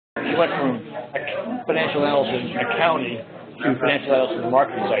She went from financial analysis and accounting to financial analysis and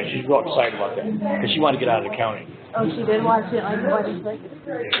marketing side. She's real excited about that because she wanted to get out of accounting. Oh, she did watch it like legislature.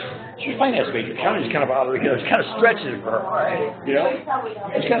 She's a finance major. Accounting is kind of out of it's kind of stretching for her. You know,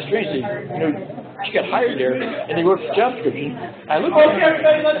 it's kind of strange. She got hired there and they wrote the job description. I looked at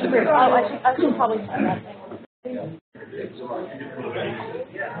everybody. Let's hear it. I should probably say that.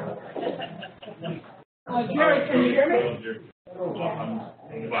 Jerry, can you hear me?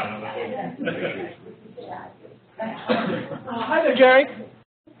 Hi there, Jerry.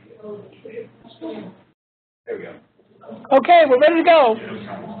 There we go. Okay, we're ready to go.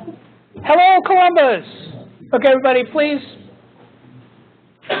 Hello, Columbus. Okay, everybody, please.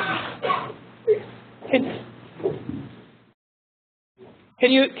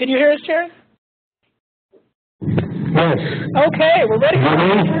 Can you hear us, Jerry? Yes. Okay, we're ready.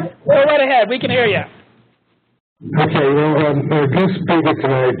 Go right ahead. We can hear you. Okay, well, our guest speaker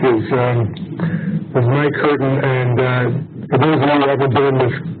tonight is Mike Curtin, and for those of you who haven't been in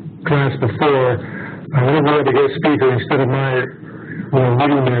this class before, whenever we had a guest speaker, instead of my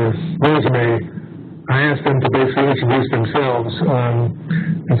reading their resume, I asked them to basically introduce themselves.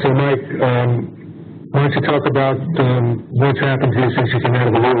 And so, Mike, why don't you talk about what's happened to you since you came out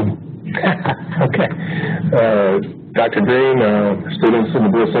of the room? Okay. Dr. Green, students in the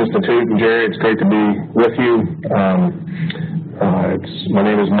Bliss Institute, and Jerry, it's great to be with you. My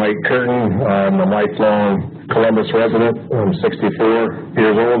name is Mike Curtin. I'm a lifelong Columbus resident. I'm 64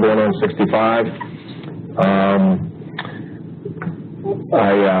 years old, going on 65.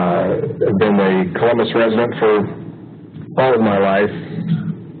 I have been a Columbus resident for all of my life.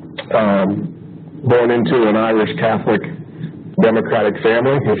 Born into an Irish Catholic Democratic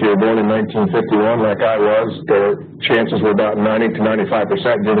family. If you were born in 1951, like I was, the chances were about 90 to 95%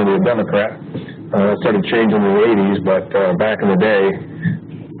 you're going to be a Democrat. It started changing in the 80s, but back in the day,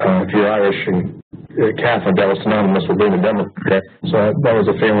 if you're Irish and Catholic, that was synonymous with being a Democrat. So that was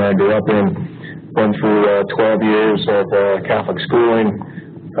a family I grew up in. Went through 12 years of Catholic schooling,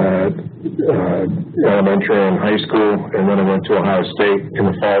 elementary and high school, and then I went to Ohio State in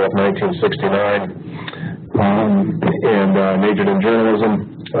the fall of 1969. And majored in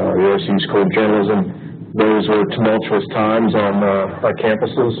journalism, the OSU School of Journalism. Those were tumultuous times on our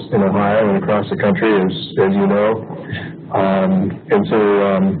campuses in Ohio and across the country, as you know. And so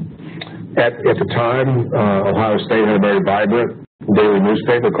at the time, Ohio State had a very vibrant daily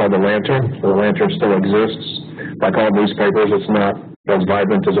newspaper called The Lantern. The Lantern still exists. Like all newspapers, it's not as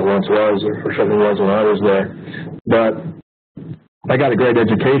vibrant as it once was, or certainly was when I was there. But I got a great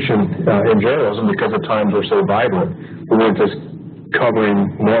education in journalism because the times were so vibrant. We weren't just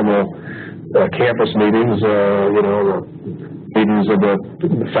covering normal campus meetings, the meetings of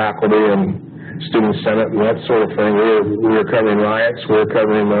the faculty and student senate and that sort of thing. We were covering riots. We were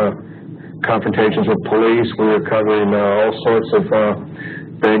covering confrontations with police. We were covering all sorts of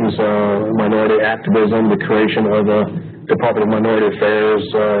things, minority activism, the creation of the Department of Minority Affairs.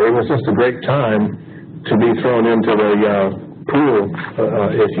 It was just a great time to be thrown into the pool,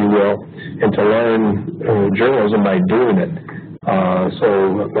 if you will, and to learn journalism by doing it.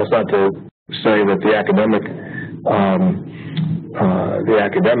 So that's not to say that the academic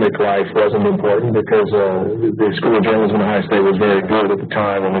life wasn't important, because the School of Journalism in Ohio State was very good at the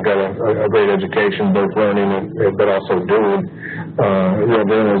time, and we got a great education, both learning but also doing real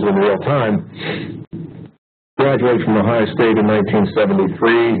journalism in real time. Graduated from Ohio State in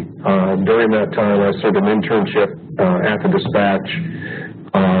 1973. During that time, I served an internship at the Dispatch,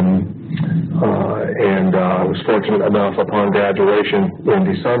 and I was fortunate enough upon graduation in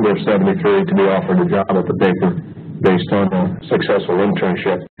December of '73 to be offered a job at the paper based on a successful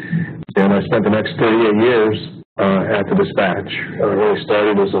internship. And I spent the next 38 years at the Dispatch. I really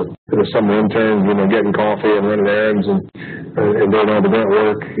started as a summer intern, getting coffee and running errands and doing all the grunt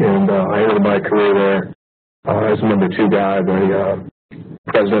work, and I ended my career there as a number 2 guy, the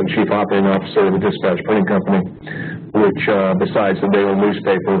president and chief operating officer of the Dispatch Printing Company, which, besides the daily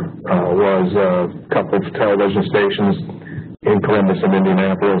newspaper, was a couple of television stations in Columbus and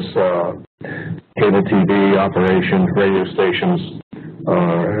Indianapolis, cable TV operation, radio stations,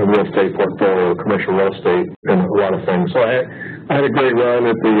 a real estate portfolio, commercial real estate, and a lot of things. So I had a great run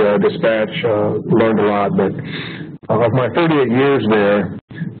at the Dispatch, learned a lot, but of my 38 years there,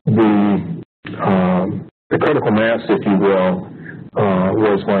 the critical mass, if you will,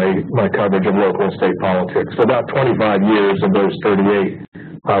 was my coverage of local and state politics. For about 25 years of those 38,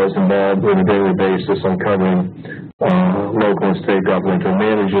 I was involved on a daily basis on covering local and state government and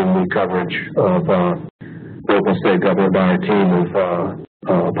managing the coverage of local and state government by a team of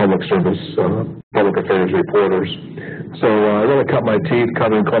public service, public affairs reporters. So I really cut my teeth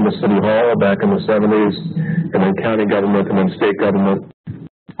covering Columbus City Hall back in the 70s, and then county government and then state government.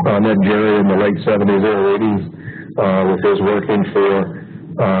 I met Jerry in the late 70s, early 80s, with his working for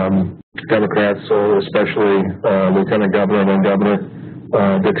Democrats, so especially Lieutenant Governor and then Governor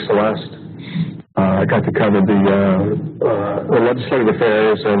Dick Celeste. I got to cover the legislative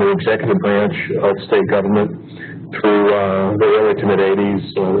affairs and the executive branch of state government through the early to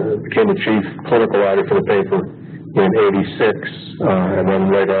mid-80s. Became the chief political writer for the paper in '86, and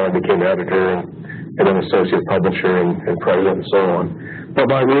then later on I became editor and then associate publisher and president and so on. But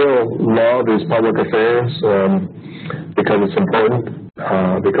my real love is public affairs because it's important,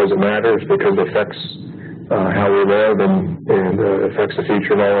 because it matters, because it affects how we live and affects the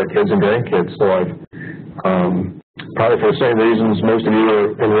future of all our kids and grandkids. So I've probably for the same reasons most of you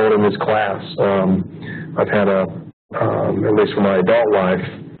are enrolled in this class. I've had at least for my adult life,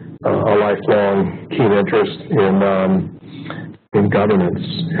 a lifelong keen interest in governance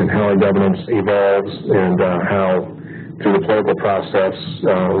and how our governance evolves and how through the political process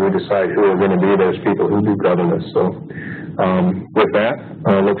we decide who are going to be those people who do governance. So with that,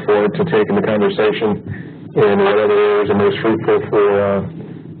 I look forward to taking the conversation in whatever areas are most fruitful for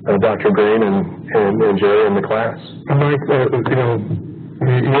Dr. Green and Jerry and the class. Mike,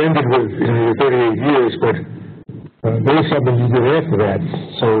 you ended with your 38 years, but there was something you did after that.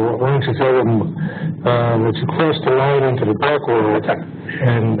 So why don't you tell them that you crossed the line into the dark world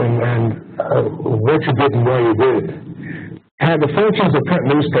and what you did and why you did it? Had the fortunes of print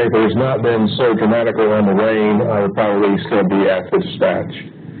newspapers not been so dramatically on the wane, I would probably still be at the Dispatch.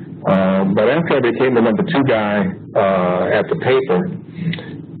 But after I became the #2 guy at the paper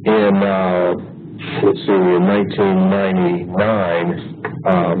in, in 1999,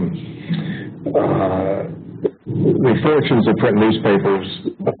 the fortunes of print newspapers,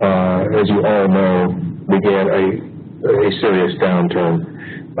 as you all know, began a serious downturn.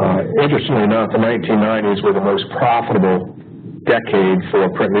 Interestingly enough, the 1990s were the most profitable decade for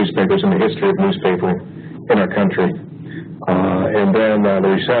print newspapers in the history of newspaper in our country. And then the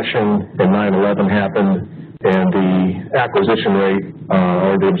recession and 9/11 happened, and the acquisition rate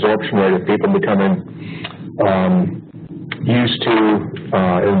or the absorption rate of people becoming used to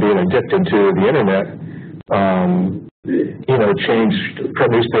and being addicted to the internet, changed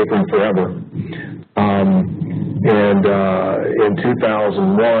print newspapering forever. And in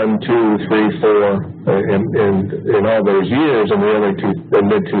 2001, 2, 3, 4, in all those years, in the early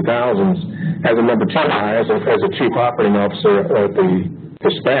mid-2000s, as a #2 guy, as a chief operating officer at the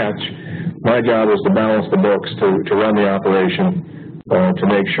Dispatch, my job was to balance the books, to run the operation, to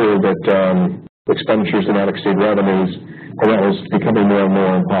make sure that expenditures did not exceed revenues, and that was becoming more and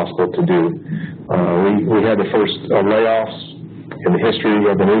more impossible to do. We had the first layoffs in the history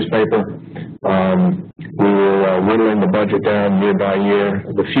of the newspaper. We were whittling the budget down year by year.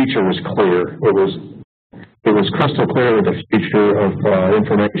 The future was clear. It was crystal clear that the future of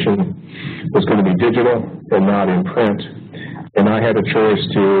information was going to be digital and not in print. And I had a choice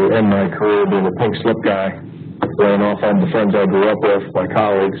to end my career being a pink slip guy, laying off all the friends I grew up with, my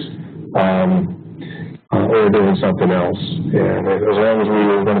colleagues, or doing something else. And as long as we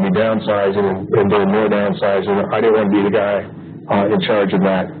were going to be downsizing and doing more downsizing, I didn't want to be the guy in charge of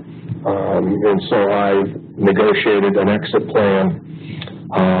that. And so I negotiated an exit plan.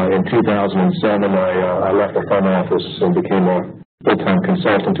 In 2007, I left the front office and became a full-time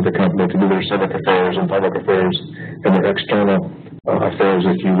consultant to the company to do their civic affairs and public affairs and their external affairs,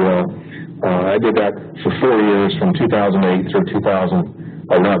 if you will. I did that for 4 years, from 2008 through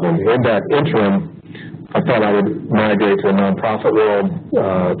 2011. In that interim, I thought I would migrate to the nonprofit world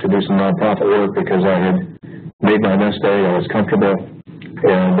to do some nonprofit work because I had made my nest egg, I was comfortable,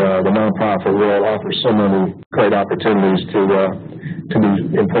 and the nonprofit world offers so many great opportunities to do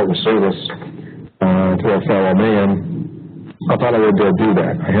important service to a fellow man. I thought I would do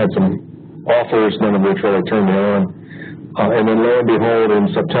that. I had some offers, none of which really turned me on. And then lo and behold, in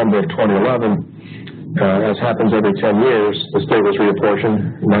September of 2011, as happens every 10 years, the state was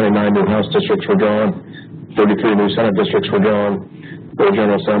reapportioned. 99 new House districts were gone. 33 new Senate districts were gone for the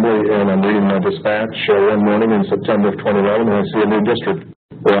General Assembly. And I'm reading my Dispatch one morning in September of 2011, and I see a new district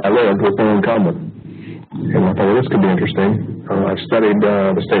where I lived with no incumbent. And I thought, well, this could be interesting. I've studied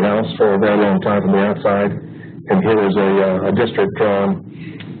the State House for a very long time from the outside, and here was a district drawn,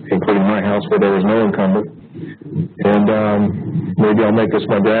 including my house, where there was no incumbent. And maybe I'll make this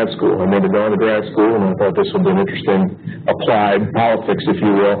my grad school. I made it go to grad school, and I thought this would be an interesting applied politics, if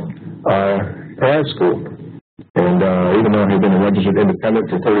you will, grad school. And even though I had been a registered independent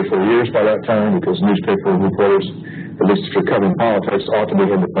for 34 years by that time, because newspaper reporters, at least for covering politics, ought to be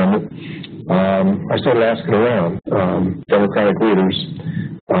independent, I started asking around Democratic leaders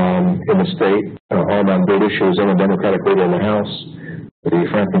in the state, all about big issues. I'm a Democratic leader in the House, the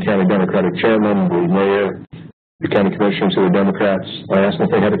Franklin County Democratic chairman, the mayor, the county commissioners who were Democrats. I asked them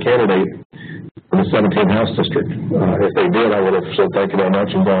if they had a candidate in the 17th House District. If they did, I would have said thank you very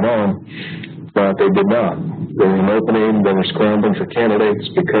much and gone on, but they did not. There was an opening, they were scrambling for candidates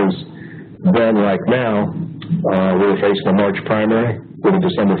because then, like now, we were facing a March primary with a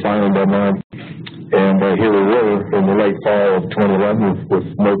December filing deadline, and here we were in the late fall of 2011 with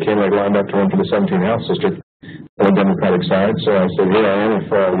no candidate lined up to run for the 17th House District on the Democratic side. So I said, here I am if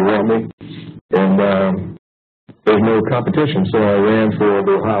you want me, and there's no competition. So I ran for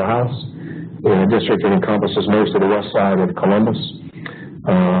the Ohio House in a district that encompasses most of the west side of Columbus.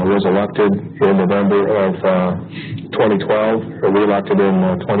 Was elected in November of 2012, or re-elected in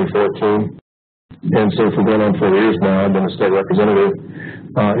 2014. And so for going on 4 years now, I've been a state representative,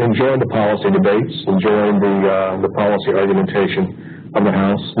 enjoying the policy debates, enjoying the policy argumentation of the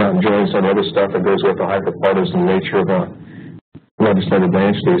House, not enjoying some other stuff that goes with the hyper-partisan nature of a legislative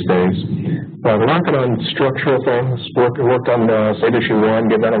branch these days. Working on structural things, worked on State Issue 1,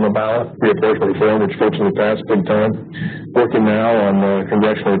 get that on the ballot, reapportionment reform, which fortunately passed big time. Working now on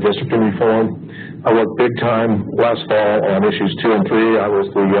congressional redistricting reform. I worked big time last fall on Issues 2 and 3. I was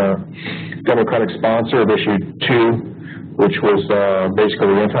the Democratic sponsor of Issue 2, which was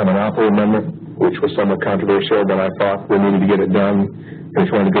basically the anti-monopoly amendment, which was somewhat controversial, but I thought we needed to get it done. And if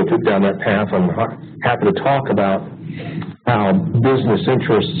you want to go down that path, I'm happy to talk about how business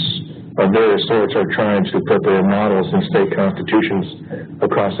interests of various sorts are trying to put their models in state constitutions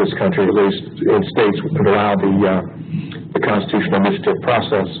across this country, at least in states that allow the constitutional initiative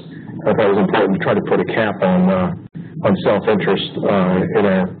process. I thought it was important to try to put a cap on self-interest in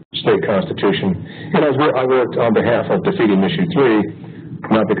our state constitution. And I worked on behalf of defeating Issue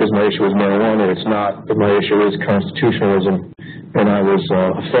 3, not because my issue was marijuana, it's not, but my issue is constitutionalism, and I was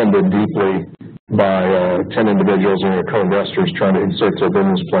offended deeply by 10 individuals and their co-investors trying to insert their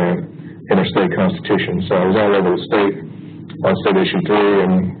business plan in our state constitution. So I was all over the state on State Issue 3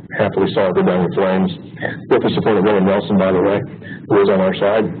 and happily saw it go down in flames, with the support of William Nelson, by the way, who was on our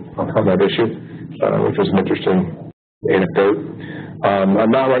side on that issue, which was an interesting anecdote.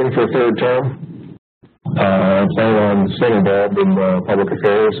 I'm not running for a third term. I'm planning on staying involved in public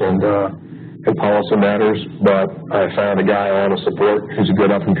affairs and in policy matters, but I found a guy I want to support who's a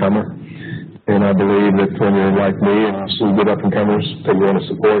good up-and-comer. And I believe that when you're like me and you see good up-and-comers that you want to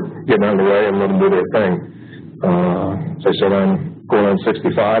support, get out of the way and let them do their thing. As I said, I'm going on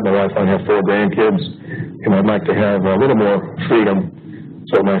 65. My wife and I have 4 grandkids, and I'd like to have a little more freedom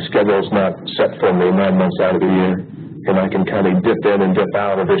so my schedule's not set for me 9 months out of the year, and I can kind of dip in and dip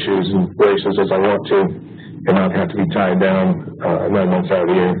out of issues and races as I want to, and not have to be tied down 9 months out of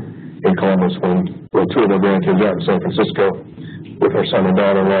the year in Columbus when 2 of my grandkids are out in San Francisco with our son and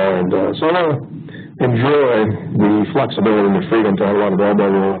daughter-in-law, and so I want to enjoy the flexibility and the freedom to have a lot of elbow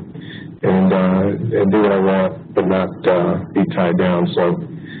room and do what I want, but not be tied down. So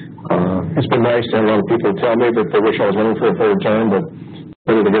it's been nice to have a lot of people tell me that they wish I was running for a third term, but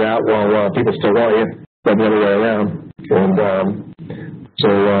better to get out while people still want you than the other way around. And so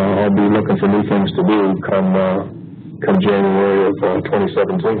I'll be looking for new things to do come January of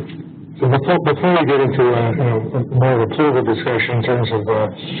 2017. So before we get into more of a political discussion in terms of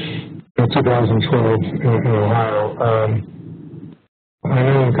 2012 in Ohio, I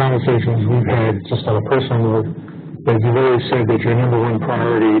know in conversations we've had just on a personal note that you've always said that your #1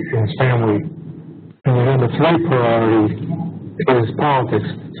 priority is family, and your #3 priority is politics.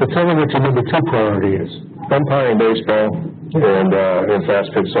 So tell me what your #2 priority is. Umpiring baseball and fast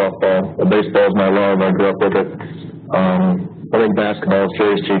pitch softball. Baseball is my love. I grew up with it. I think basketball is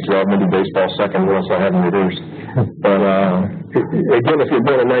Jerry's cheat job, maybe baseball second, unless I have them reversed. But again, if you're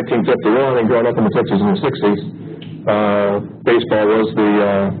born in 1951 and growing up in the 50s and the 60s, baseball was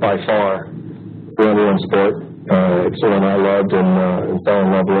by far the #1 sport. It's the one I loved and fell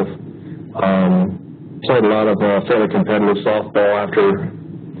in love with. Played a lot of fairly competitive softball after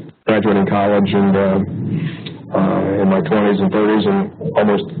graduating college and in my 20s and 30s and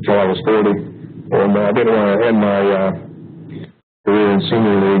almost until I was 40. And I didn't want to end my career in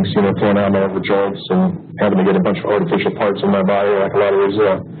senior leagues, pulling out my over joints and having to get a bunch of artificial parts in my body like a lot of these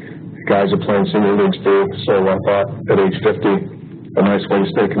guys are playing senior leagues do. So I thought at age 50, a nice way to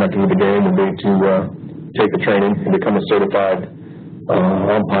stay connected with the game would be to take the training and become a certified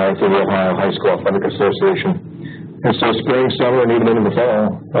umpire through the Ohio High School Athletic Association. And so spring, summer, and even into the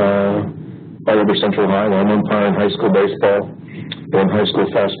fall, all over Central Ohio. I'm umpiring high school baseball and high school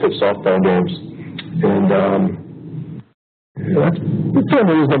fast pitch softball games. And that's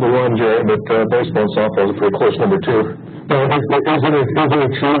probably is number one, Jerry, but baseball and softball is a pretty close number two. Isn't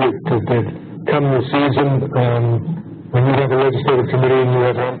it true that come the season, when you have a legislative committee and you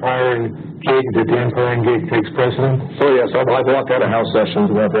have an umpire and gig, that the umpiring gig takes precedence? Oh, yes. I've walked out of House sessions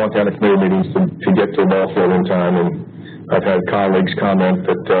and I've walked out of committee meetings to get to a ball field in time, and I've had colleagues comment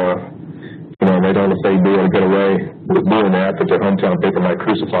that, they don't know if they'd be able to get away with doing that their hometown paper might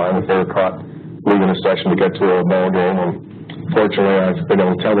crucify them if they were caught leaving a session to get to a ball game. And fortunately, I've been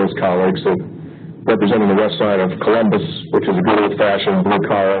able to tell those colleagues that representing the west side of Columbus, which is a good old-fashioned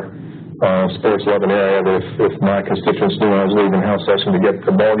blue-collar sports-loving area, that if my constituents knew I was leaving house session to get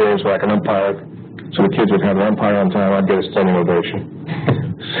to ball games where I can umpire, so the kids would have an umpire on time, I'd get a standing ovation.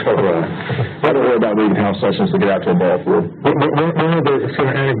 So I don't worry about leaving house sessions to get out to a ball field. One other sort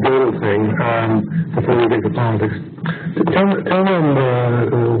of anecdotal thing before we get to politics. Tell them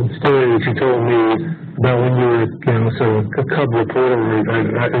the story that you told me about when you were, sort of a cub reporter.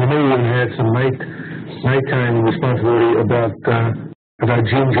 I know you even had some nighttime responsibility about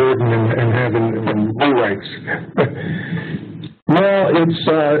Gene Jordan and having rewrites. Well, it's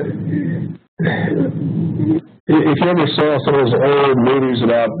if you ever saw some of those old movies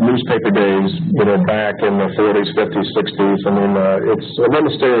about newspaper days, back in the 40s, 50s, 60s, I mean, it's a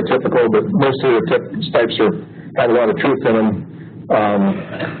little stereotypical, but most stereotypes have a lot of truth in them.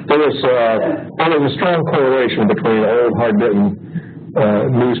 There was a strong correlation between old, hard-bitten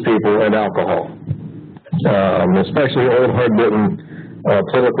news people and alcohol, especially old, hard-bitten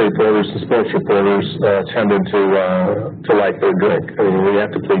political reporters and sports reporters tended to like their drink. I mean, we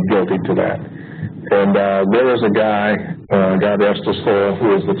have to plead guilty to that. And there was a guy, God rest his soul,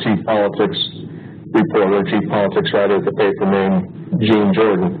 who was the chief politics reporter, chief politics writer at the paper, named Gene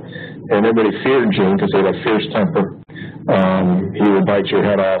Jordan. And everybody feared Gene because he had a fierce temper. He would bite your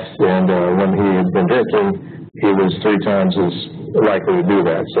head off, and when he had been drinking, he was 3 times as likely to do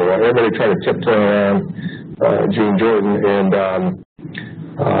that. So everybody tried to tiptoe around Gene Jordan, and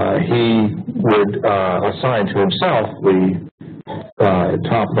he would assign to himself the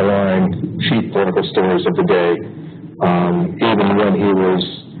top-of-the-line chief political stories of the day, even when he was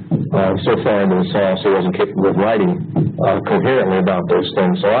so far into the sauce he wasn't capable of writing coherently about those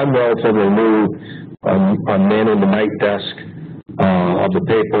things. So I'm relatively new. I'm manning the night desk of the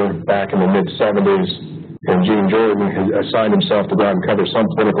paper back in the mid-'70s, and Gene Jordan has assigned himself to go out and cover some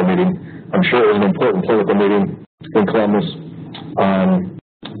political meeting. I'm sure it was an important political meeting in Columbus.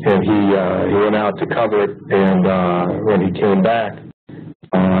 And he went out to cover it, and when he came back,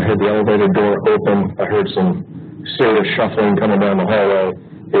 I had the elevator door open. I heard some serious shuffling coming down the hallway.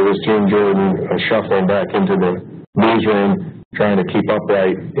 It was Gene Jordan shuffling back into the newsroom, trying to keep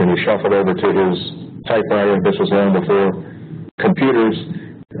upright, and he shuffled over to his typewriter. This was long before computers.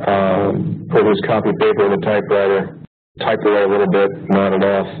 Put his copy paper in the typewriter, typed away a little bit, nodded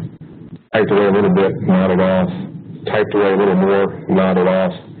off, typed away a little bit, nodded off, typed away a little more, nodded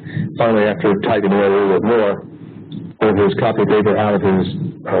off. Finally, after typing away a little bit more, pulled his copy paper out of his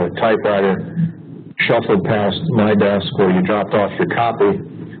typewriter, shuffled past my desk where you dropped off your copy,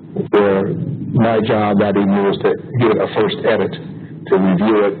 where my job that evening was to give it a first edit, to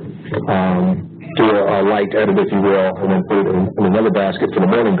review it, do a light edit, if you will, and then put it in another basket for the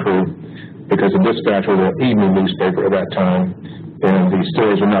morning crew, because the Dispatch was an evening newspaper at that time, and the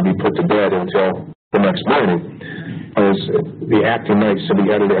stories would not be put to bed until the next morning. As the acting night city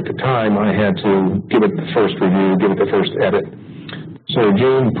editor at the time, I had to give it the first review, give it the first edit. So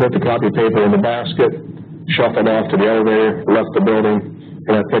Gene put the copy paper in the basket, shuffled off to the elevator, left the building,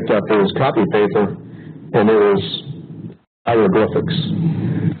 and I picked up his copy paper, and it was hieroglyphics.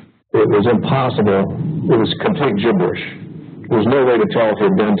 It was impossible. It was complete gibberish. There was no way to tell if he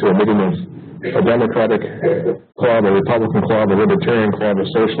had been to a meeting of a Democratic club, a Republican club, a Libertarian club, a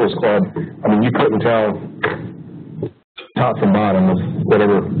Socialist club. I mean, you couldn't tell top and bottom of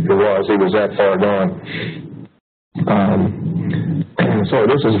whatever it was. He was that far gone. So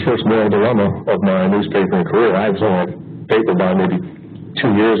this is the first moral dilemma of my newspaper career. I was on a paper by maybe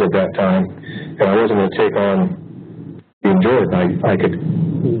 2 years at that time, and I wasn't going to take on Gene Jordan.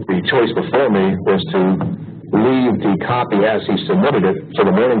 The choice before me was to leave the copy as he submitted it for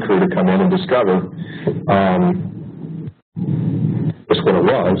the morning crew to come in and discover just what it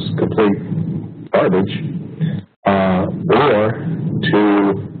was, complete garbage, or to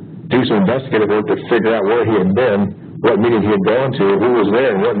do some investigative work to figure out where he had been, what meeting he had gone to, who was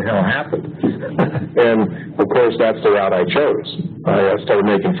there, and what the hell happened. And, of course, that's the route I chose. I started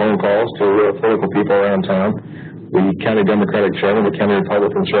making phone calls to political people around town, the county Democratic chairman, the county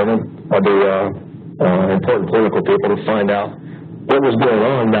Republican chairman, other important political people to find out what was going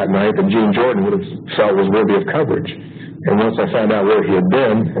on that night that Gene Jordan would have felt was worthy of coverage. And once I found out where he had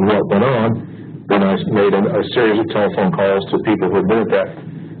been and what went on, then I made a series of telephone calls to people who had been at that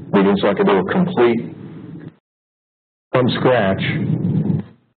meeting so I could do a complete, from scratch,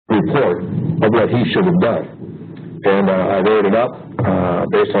 report of what he should have done. And I wrote it up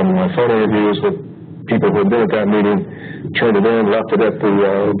based on my phone interviews with people who had been at that meeting, turned it in, left it at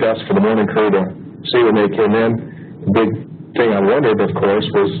the desk for the morning crew to see when they came in. The big thing I wondered, of course,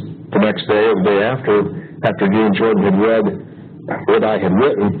 was the next day or the day after Gene Jordan had read what I had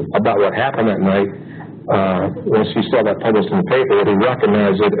written about what happened that night, once he saw that published in the paper, that he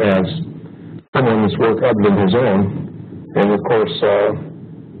recognized it as someone's work other than his own. And, of course,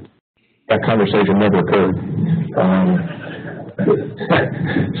 that conversation never occurred.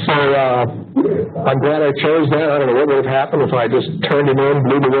 So I'm glad I chose that. I don't know what would have happened if I just turned him in,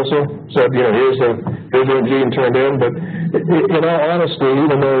 blew the whistle, said, here's what Gene turned in. But in all honesty,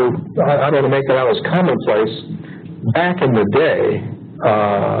 even though I don't want to make that out as commonplace, back in the day,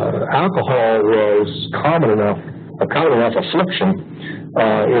 alcohol was a common enough affliction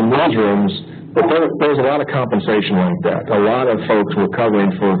in newsrooms that there was a lot of compensation like that. A lot of folks were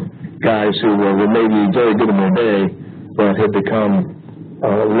covering for guys who were maybe very good in their day, but had become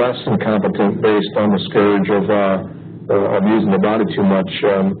less incompetent based on the scourge of using the body too much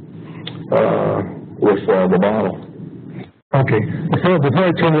with the bottle. Okay. Before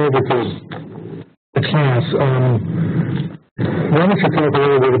I turn over to the class, why don't you talk a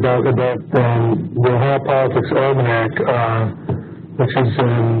little bit about the Ohio Politics Almanac, which is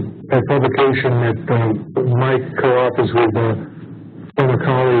a publication that Mike co-authors with former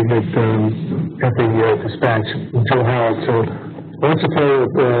colleague at the Dispatch, Joe Howard. So why don't you tell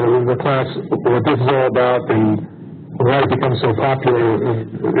the class what this is all about and why it becomes so popular,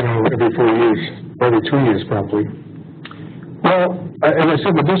 every 4 years, every 2 years probably. Well, as I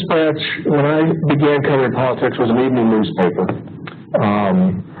said, the Dispatch, when I began covering politics, was an evening newspaper.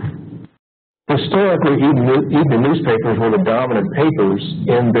 Historically, evening newspapers were the dominant papers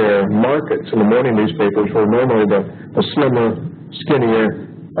in their markets, and the morning newspapers were normally the slimmer, skinnier,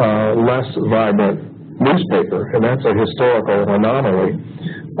 less vibrant newspaper, and that's a historical anomaly.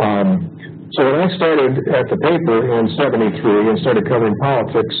 So when I started at the paper in '73 and started covering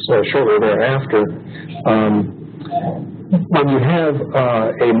politics shortly thereafter, when you have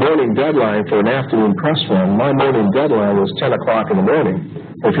a morning deadline for an afternoon press run, my morning deadline was 10 o'clock in the morning.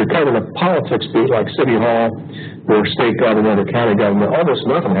 If you're covering a politics beat like City Hall or state government or county government, almost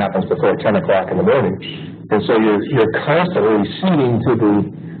nothing happens before 10 o'clock in the morning. And so you're constantly ceding to the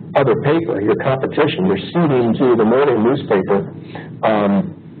other paper, your competition. You're ceding to the morning newspaper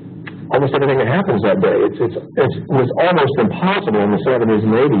almost everything that happens that day. It was almost impossible in the 70s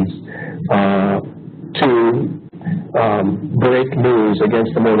and 80s to break news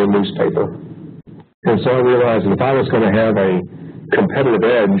against the morning newspaper. And so I realized that if I was going to have a competitive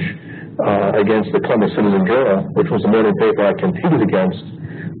edge against the Columbus Citizen Journal, which was the morning paper I competed against,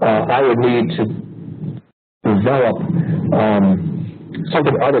 I would need to develop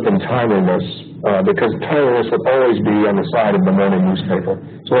something other than timeliness, because timeliness would always be on the side of the morning newspaper.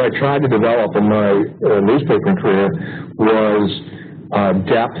 So what I tried to develop in my newspaper career was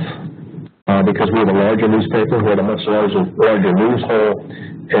depth, because we had a larger newspaper, we had a much larger news hole,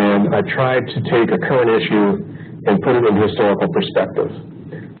 and I tried to take a current issue and put it in historical perspective.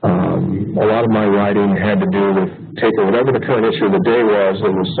 A lot of my writing had to do with taking whatever the current issue of the day was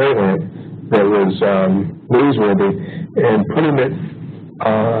that was salient, that was newsworthy, and putting it,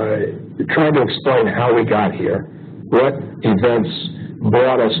 trying to explain how we got here, what events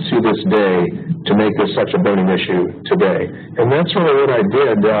brought us to this day to make this such a burning issue today. And that's really what I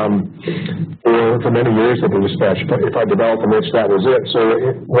did for many years at the Dispatch. If I developed an itch, that was it. So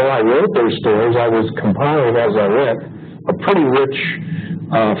while I wrote those stories, I was compiling as I went a pretty rich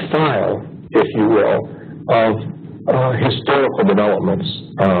file, if you will, of historical developments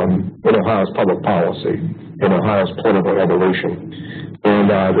in Ohio's public policy, in Ohio's political evolution.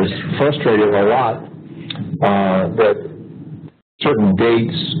 And I was frustrated a lot that certain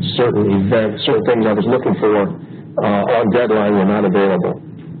dates, certain events, certain things I was looking for on deadline were not available.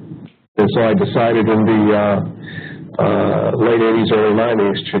 And so I decided in the late 80s, early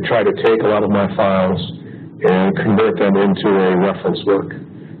 90s to try to take a lot of my files and convert them into a reference work,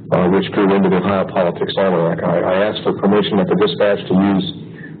 which grew into the Ohio Politics Almanac. I asked for permission at the Dispatch to use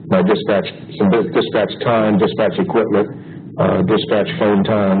my dispatch time, dispatch equipment, dispatch phone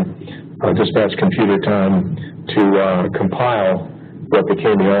time, dispatch computer time to compile what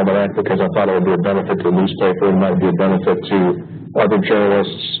became the Almanac, because I thought it would be a benefit to the newspaper, and might be a benefit to other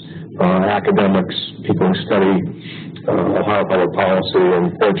journalists, academics, people who study Ohio public policy,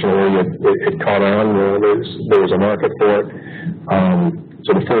 and fortunately it caught on. There was a market for it.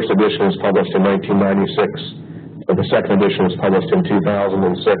 So the first edition was published in 1996. The second edition was published in 2006,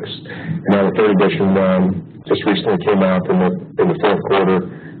 and now the third edition just recently came out in the fourth quarter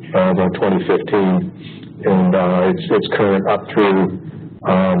of 2015, and it's current up through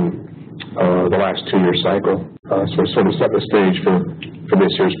the last 2-year cycle. So it sort of set the stage for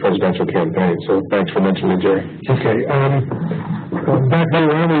this year's presidential campaign. So thanks for mentioning it, Jerry. Okay. Back then,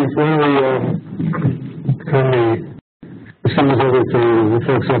 why don't we turn the scenes over to the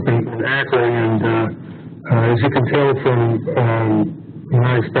folks up in Akron, and as you can tell from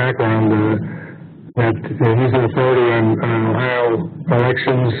Mike's background, that he's an authority on Ohio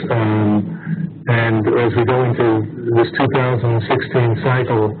elections, and as we go into this 2016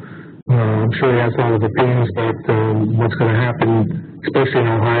 cycle, I'm sure he has a lot of opinions about what's going to happen, especially in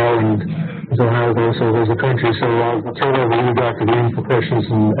Ohio, and as Ohio also goes the country. So I'll turn over to you, Dr. Green, for questions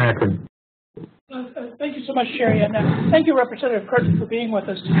in Akron. Thank you so much, Sherry, and thank you, Representative Curtin, for being with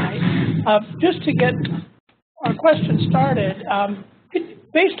us tonight. Just to get our question started,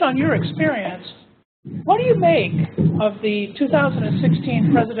 based on your experience, what do you make of the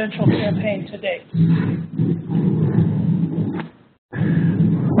 2016 presidential campaign to date?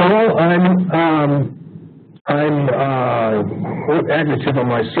 Well, what adjective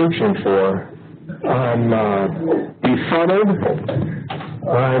am I searching for? I'm befuddled.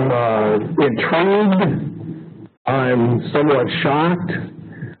 I'm intrigued. I'm somewhat shocked.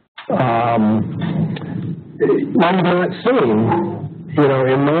 I'm not seeing. You know,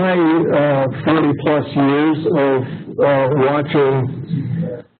 in my 40-plus years of watching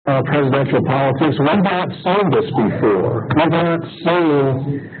presidential politics, we've not seen this before. We've not seen,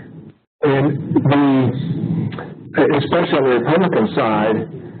 especially on the Republican side,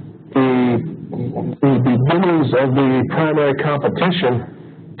 the beginnings of the primary competition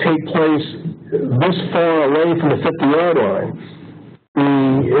take place this far away from the 50-yard line.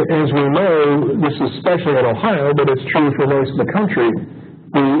 As we know, this is especially in Ohio, but it's true for most of the country,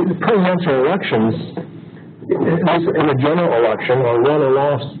 the presidential elections, in the general election, are won or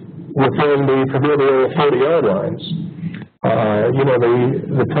lost within the proverbial 40-yard lines. You know,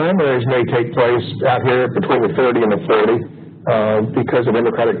 the primaries may take place out here between the 30 and the 40, because the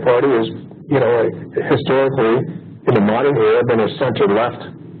Democratic Party is, you know, historically, in the modern era, been a center-left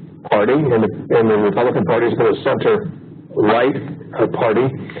party, and the Republican Party has been a center-right party.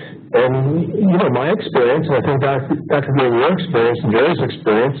 And, you know, my experience, and I think Dr. Green, your experience and Jerry's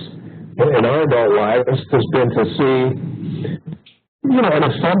experience in our adult lives has been to see, you know, an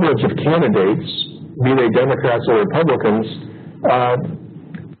assemblage of candidates, be they Democrats or Republicans,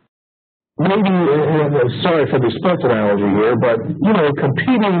 maybe, sorry for the sports analogy here, but, you know,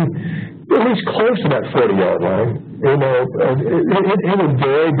 competing at least close to that 40-yard line. You know, it would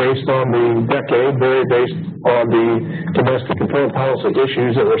vary based on the decade, vary based on the domestic and foreign policy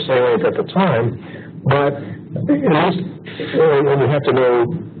issues that were salient at the time. But at least, and you have to know,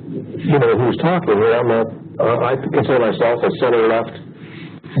 you know, who's talking here. I consider myself a center-left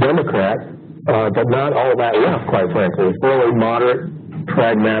Democrat, but not all that left, quite frankly. Fairly moderate,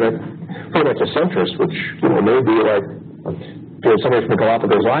 pragmatic, pretty much a centrist, which, you know, may be like, you know, somebody from the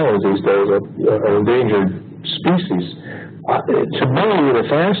Galapagos Islands these days, an endangered species. To me, the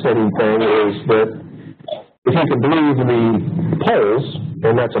fascinating thing is that if you can believe the polls,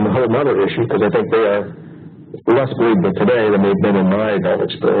 and that's a whole other issue, because I think they are less believable today than they've been in my adult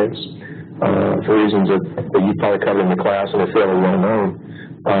experience, for reasons that you probably covered in the class and are fairly well known.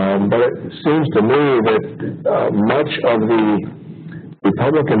 But it seems to me that much of the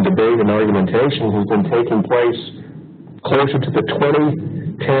Republican debate and argumentation has been taking place closer to the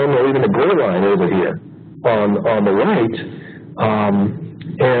 20, 10, or even the blue line over here on the right,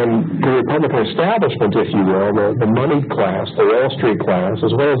 and the Republican establishment, if you will, the moneyed class, the Wall Street class,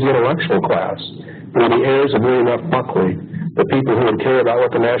 as well as the intellectual class, who are the heirs of William F. Buckley, the people who would care about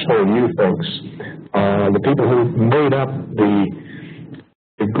what the National Review thinks, the people who made up the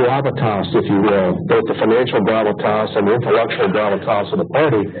gravitas, if you will, both the financial gravitas and the intellectual gravitas of the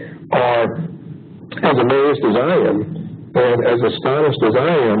party, are as amazed as I am, and as astonished as I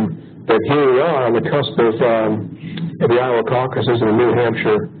am, that here we are on the cusp of the Iowa caucuses and the New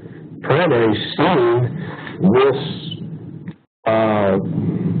Hampshire primary, seeing this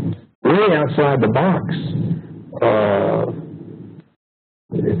really outside the box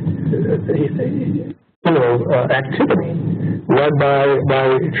activity led by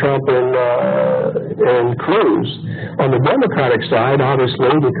Trump and Cruz. On the Democratic side, obviously,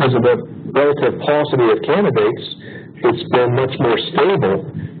 because of the relative paucity of candidates, it's been much more stable,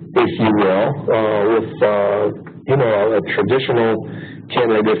 if you will, with a traditional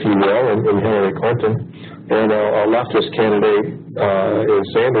candidate, if you will, in Hillary Clinton, and a leftist candidate in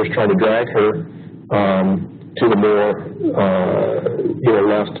Sanders, trying to drag her to the more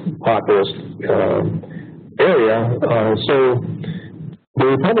left populist area. So the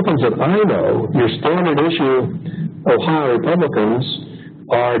Republicans that I know, your standard issue Ohio Republicans,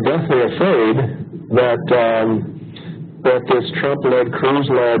 are deathly afraid that this Trump-led,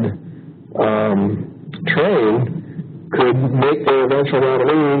 Cruz-led train could make their eventual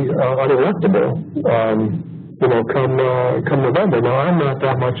nominee unelectable, come November. Now, I'm not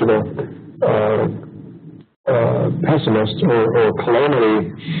that much of a pessimist or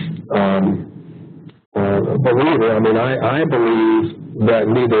calamity believer. I mean, I believe that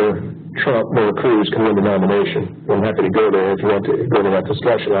neither Trump nor Cruz can win the nomination. I'm happy to go there if you want to go to that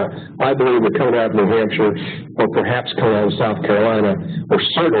discussion. I believe that coming out of New Hampshire, or perhaps coming out of South Carolina, or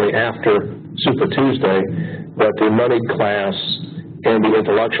certainly after Super Tuesday, that the moneyed class and the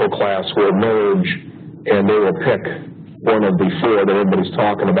intellectual class will merge, and they will pick one of the four that everybody's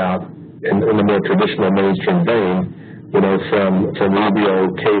talking about in the more traditional mainstream vein, from Rubio,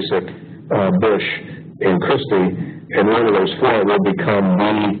 Kasich, Bush, and Christie, and one of those four will become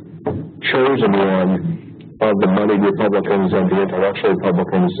the chosen one of the moneyed Republicans and the intellectual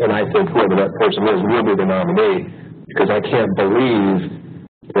Republicans, and I think whoever that person is will be the nominee, because I can't believe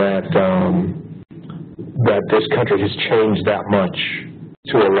that that this country has changed that much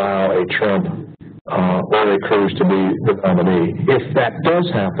to allow a Trump or a Cruz to be the nominee. If that does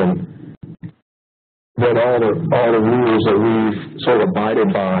happen, then all the rules that we've sort of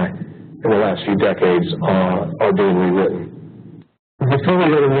abided by in the last few decades are being rewritten. Before we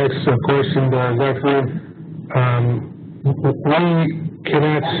go to the next question, Dr. we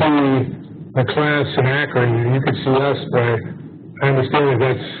cannot see the class in Akron. You can see us, but I understand that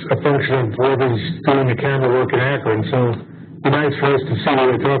that's a function of whoever's doing the camera work in Akron. So it'd be nice for us to see who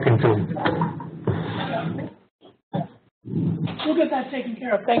we're talking to. We'll get that taken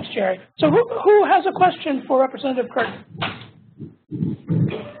care of. Thanks, Jerry. So who has a question for Representative Curtin?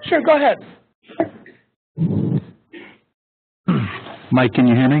 Sure, go ahead. Mike, can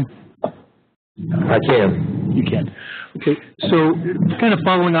you hear me? I can. You can. Okay, so kind of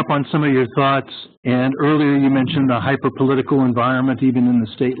following up on some of your thoughts, and earlier you mentioned the hyper-political environment even in the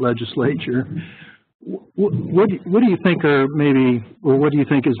state legislature. What do you think are maybe, or what do you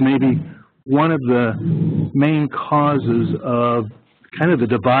think is maybe one of the main causes of kind of the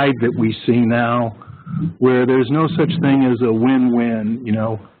divide that we see now, where there's no such thing as a win-win,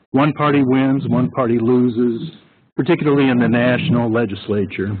 one party wins, one party loses, particularly in the national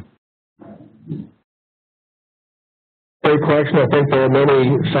legislature? Great question. I think there are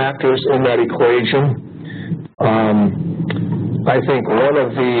many factors in that equation. I think one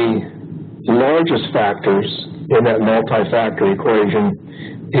of the largest factors in that multi-factor equation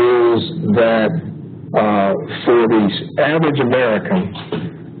is that for the average American,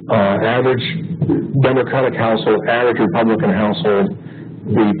 average Democratic household, average Republican household,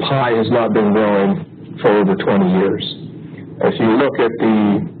 the pie has not been growing for over 20 years. If you look at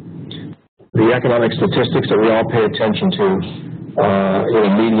the economic statistics that we all pay attention to,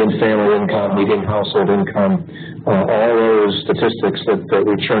 median family income, median household income, all those statistics that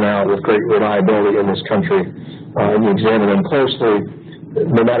we churn out with great reliability in this country, and you examine them closely,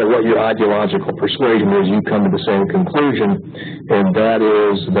 no matter what your ideological persuasion is, you come to the same conclusion, and that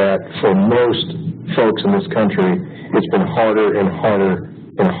is that for most folks in this country, it's been harder and harder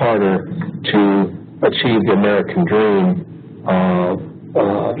and harder to achieve the American dream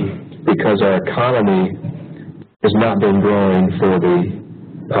because our economy has not been growing for the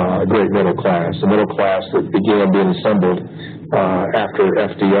great middle class, the middle class that began being assembled after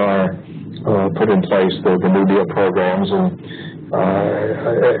FDR put in place the New Deal programs. And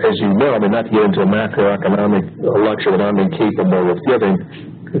as you know, I mean, not to get into a macroeconomic lecture that I'm incapable of giving,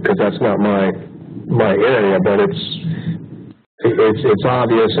 because that's not my area, but it's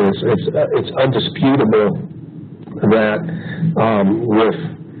obvious and it's undisputable that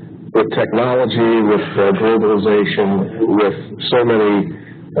with technology, with globalization, with so many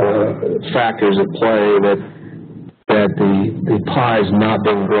factors at play, that the pie has not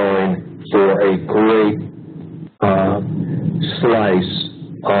been growing for a great slice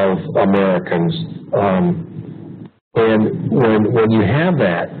of Americans, and when you have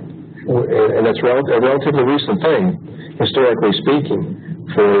that, and it's a relatively recent thing, historically speaking,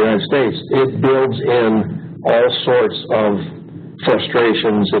 for the United States, it builds in all sorts of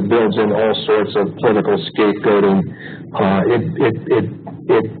frustrations. It builds in all sorts of political scapegoating.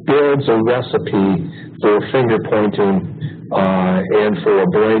 It builds a recipe for finger pointing and for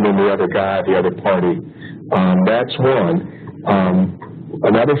blaming the other guy, the other party. That's one.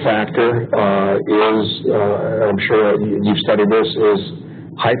 Another factor is, I'm sure you've studied this, is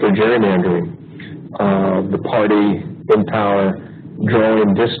hyper-gerrymandering. The party in power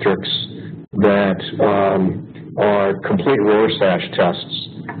drawing districts that are complete Rorschach tests,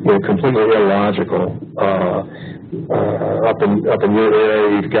 completely illogical. Up in your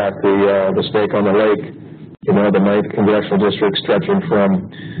area, you've got the Snake on the Lake, the 9th congressional district stretching from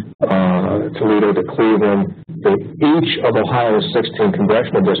Toledo to Cleveland. Each of Ohio's 16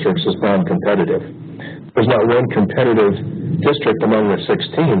 congressional districts is non-competitive. There's not one competitive district among the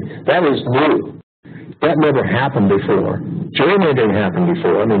 16. That is new. That never happened before. Gerrymandering happened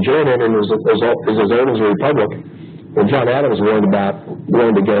before. I mean, gerrymandering is as old as the Republic. When John Adams warned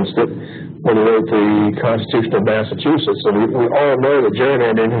against it when he wrote the Constitution of Massachusetts. So we all know that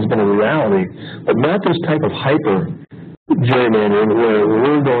gerrymandering has been a reality, but not this type of hyper gerrymandering where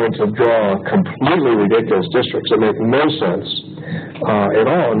we're going to draw completely ridiculous districts that make no sense at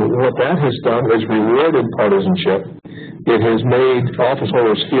all. And what that has done is rewarded partisanship. It has made office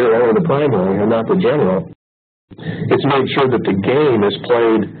holders fear only the primary and not the general. It's made sure that the game is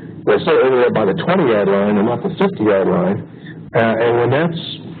played, let's say, over there by the 20-yard line and not the 50-yard line. And when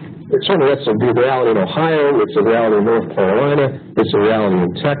certainly that's the reality in Ohio, it's a reality in North Carolina, it's a reality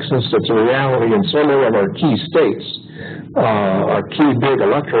in Texas, it's a reality in so many of our key states, our key big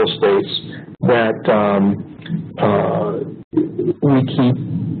electoral states that we keep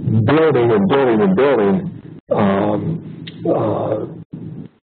building and building and building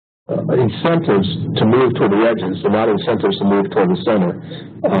incentives to move toward the edges and not incentives to move toward the center.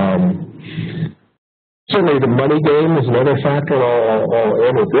 Certainly the money game is another factor. I'll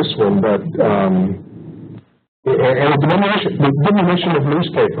end with this one, but and the diminution of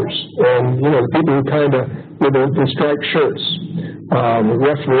newspapers and the people who kind of with the striped shirts,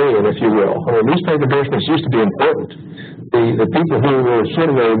 refereeing, if you will. I mean, newspaper endorsements used to be important. The people who were sort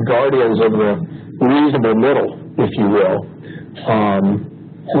of the guardians of the reasonable middle, if you will,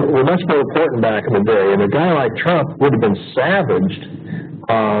 were much more important back in the day. And a guy like Trump would have been savaged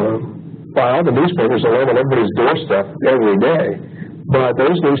by all the newspapers that live on everybody's doorstep every day. But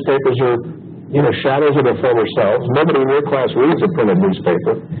those newspapers are, shadows of their former selves. Nobody in your class reads a printed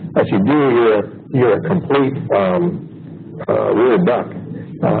newspaper. If you do, you're a complete weird duck.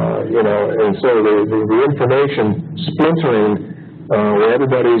 And so the information splintering where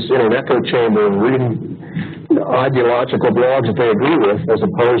everybody's in an echo chamber and reading ideological blogs that they agree with, as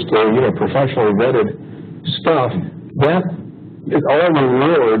opposed to professionally vetted stuff, that it all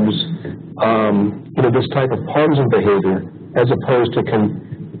rewards this type of partisan behavior as opposed to the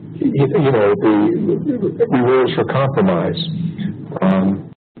rewards for compromise.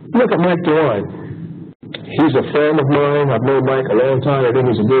 Look at Mike DeWine. He's a friend of mine. I've known Mike a long time. I think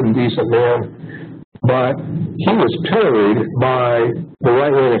he's a good and decent man. But he was pilloried by the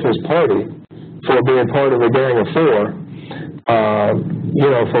right wing of his party for being part of the Gang of Four,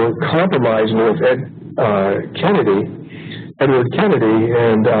 for compromising with Edward Kennedy,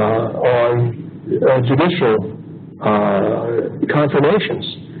 and on judicial confirmations.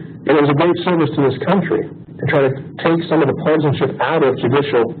 And it was a great service to this country to try to take some of the partisanship out of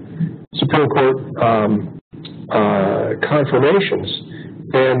judicial Supreme Court confirmations.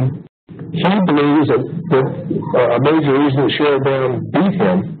 And he believes that a major reason that Sherrod Brown beat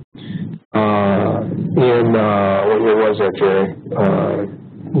him in, what year was that, Jerry?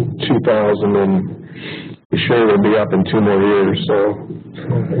 2000 and sure it'll be up in 2 more years, so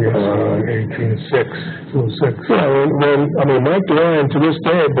 1806. Mike DeWine to this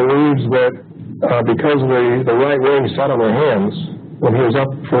day believes that because the right wing sat on their hands when he was up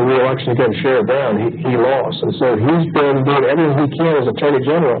for re-election against Sherrod Brown, he lost, and so he's been doing everything he can as Attorney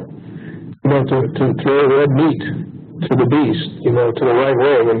General, to throw red meat to the beast, to the right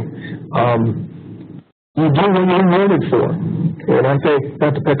wing, and you do what you're voted for. And I think,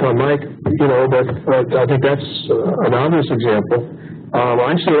 not to pick on Mike, but I think that's an obvious example.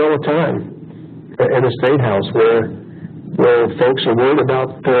 I see it all the time in the State House where folks are worried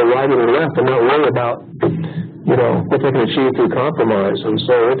about the right or the left and not worried about, what they can achieve through compromise. And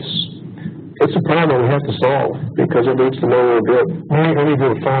so it's a problem we have to solve because it leads to nowhere good. I need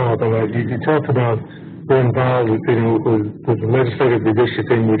to follow up on that. You talked about being involved with the legislative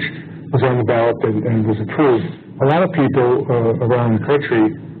redistricting, which was on the ballot and was approved. A lot of people around the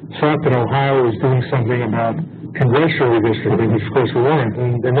country thought that Ohio was doing something about congressional redistricting, which of course we weren't.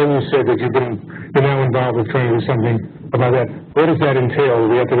 And then you said that you're now involved with trying to do something about that. What does that entail?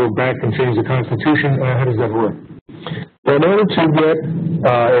 Do we have to go back and change the Constitution? How does that work? Well, in order to get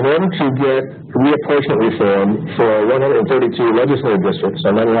reapportionment reform for 132 legislative districts,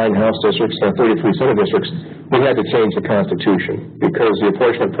 99 House districts, and 33 Senate districts, we had to change the Constitution because the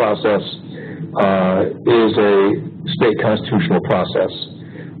apportionment process is a state constitutional process.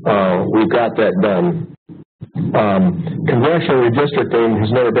 We've got that done. Congressional redistricting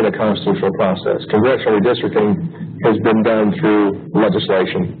has never been a constitutional process. Congressional redistricting has been done through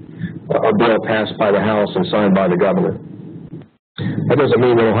legislation, a bill passed by the House and signed by the governor. That doesn't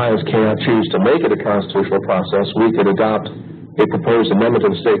mean that Ohioans cannot choose to make it a constitutional process. We could adopt a proposed amendment to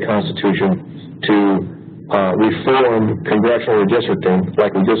the state constitution to reform congressional redistricting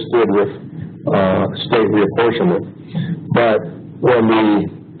like we just did with state reapportionment. But when the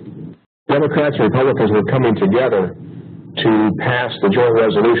Democrats and Republicans were coming together to pass the joint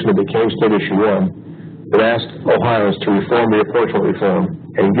resolution that became State Issue 1 that asked Ohioans to reform reapportionment reform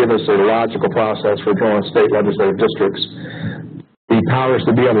and give us a logical process for drawing state legislative districts, the powers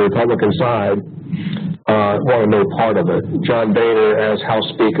to be on the Republican side want to know part of it. John Boehner, as House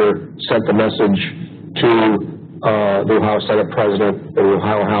Speaker, sent the message to the Ohio Senate President, the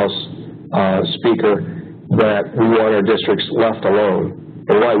Ohio House Speaker, that we want our districts left alone.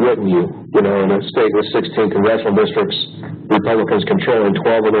 And why wouldn't you? You know, in a state with 16 congressional districts, Republicans controlling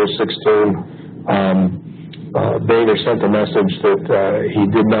 12 of those 16, Boehner sent the message that he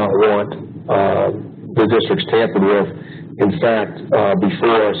did not want the districts tampered with. In fact,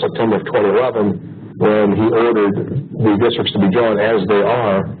 before September of 2011, when he ordered the districts to be drawn as they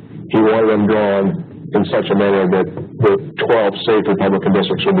are, he wanted them drawn in such a manner that 12 safe Republican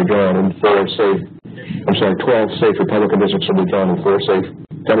districts would be drawn and 12 safe Republican districts would be drawn and 4 safe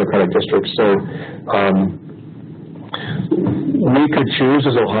Democratic districts. So we could choose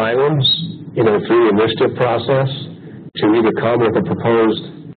as Ohioans, you know, through the initiative process, to either come with a proposed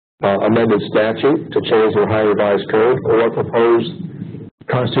amended statute to change the Ohio Revised Code, or a proposed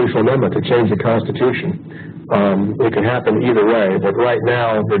constitutional amendment to change the Constitution. It can happen either way, but right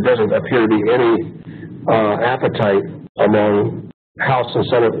now there doesn't appear to be any appetite among House and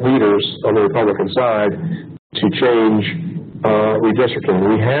Senate leaders on the Republican side to change redistricting.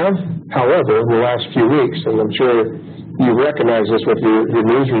 We have, however, in the last few weeks, and I'm sure you recognize this with your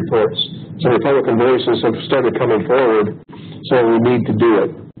news reports, some Republican voices have started coming forward saying we need to do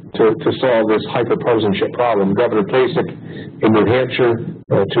it to solve this hyper-partisanship problem. Governor Kasich in New Hampshire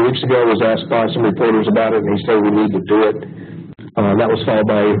 2 weeks ago was asked by some reporters about it, and he said we need to do it. That was followed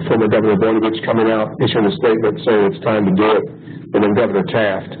by former Governor Bonovich coming out, issuing a statement saying it's time to do it. And then Governor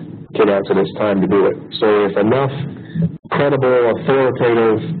Taft came out and said it's time to do it. So if enough credible,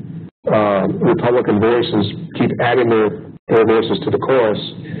 authoritative Republican voices keep adding their voices to the chorus,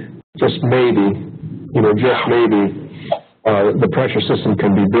 just maybe, just maybe, the pressure system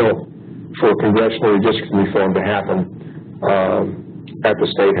can be built for congressional redistricting reform to happen at the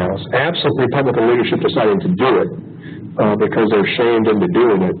State House. Absent Republican leadership deciding to do it because they're shamed into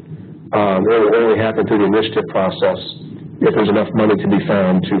doing it, it will only happen through the initiative process if there's enough money to be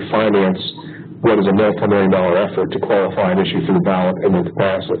found to finance what is a multi-million-dollar effort to qualify an issue through the ballot and then to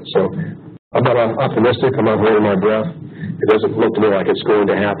pass it. So I'm not optimistic. I'm not holding my breath. It doesn't look to me like it's going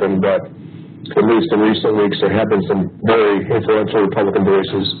to happen, but at least in recent weeks, there have been some very influential Republican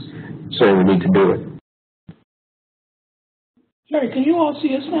voices saying we need to do it. Jerry, can you all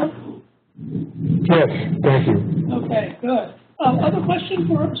see us now? Yes, thank you. Okay, good. Other question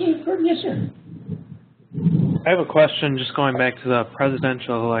for Representative Curtin? Yes, sir. I have a question just going back to the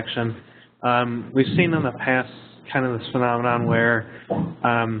presidential election. We've seen in the past kind of this phenomenon where,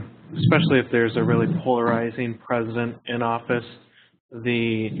 especially if there's a really polarizing president in office,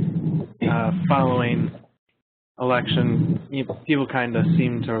 the following election, people kind of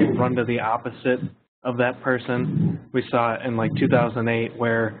seem to run to the opposite of that person. We saw it in like 2008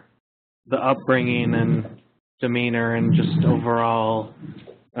 where the upbringing and demeanor and just overall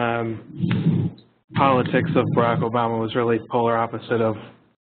politics of Barack Obama was really polar opposite of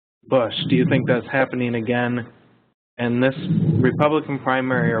Bush. Do you think that's happening again in this Republican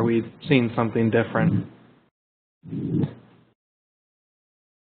primary, or are we seeing something different?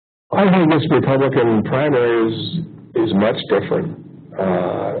 I think this Republican primary is much different.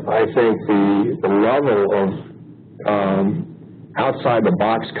 I think the level of outside the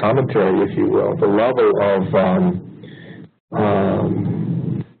box commentary, if you will, the level of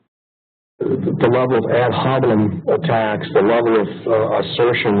ad hominem attacks, the level of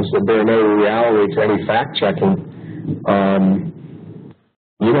assertions that bear no reality to any fact checking,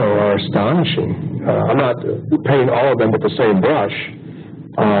 you know, are astonishing. I'm not painting all of them with the same brush,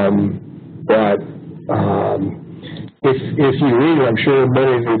 but if you read it, I'm sure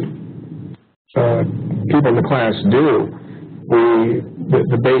many of the people in the class do,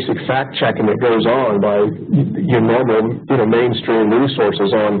 the basic fact checking that goes on by your normal, you know, mainstream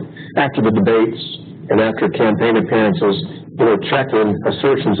resources on after the debates and after campaign appearances, you know, checking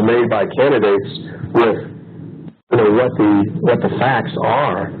assertions made by candidates with, you know, what the facts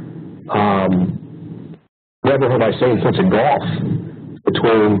are. Never have I seen such a gulf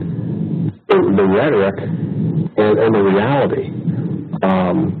between the rhetoric and the reality.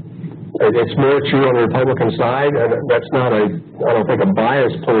 It's more true on the Republican side, and that's not I don't think, a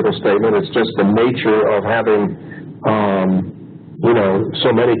biased political statement. It's just the nature of having, you know,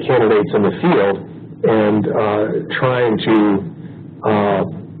 so many candidates in the field and trying to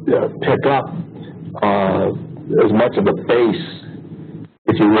pick up as much of the base,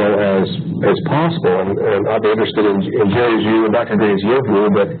 if you will, as possible. And I'd be interested in Jerry's view and Dr. Green's your view,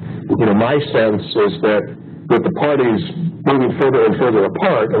 but, you know, my sense is that with the parties moving further and further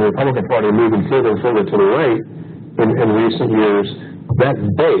apart, and the Republican Party moving further and further to the right in recent years, that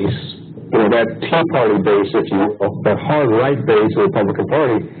base, you know, that Tea Party base, if you will, that hard right base of the Republican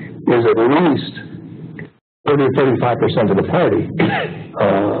Party is at least 30 or 35% of the party,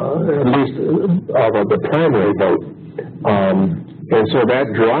 at least of the primary vote. And so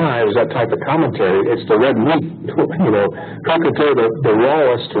that drives that type of commentary. It's the red meat, you know, who can throw the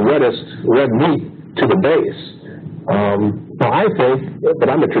rawest, reddest red meat to the base. Now I think, but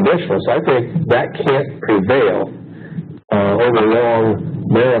I'm a traditionalist, I think that can't prevail over a long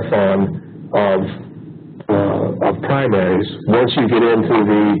marathon of primaries once you get into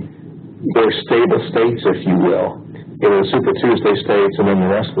the more stable states, if you will, you know, Super Tuesday states and then the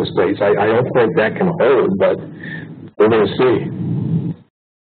rest of the states. I don't think that can hold, but we're going to see.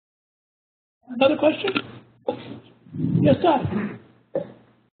 Another question? Yes, sir.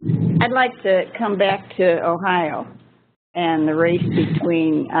 I'd like to come back to Ohio and the race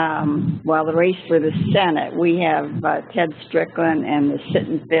between, the race for the Senate. We have Ted Strickland and the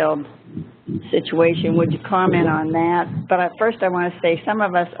Sittenfeld situation. Would you comment on that? But first I want to say some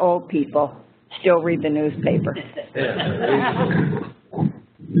of us old people still read the newspaper.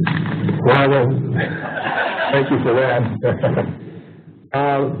 Well, thank you for that.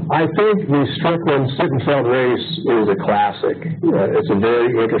 I think the Strickland-Sittenfeld race is a classic. It's a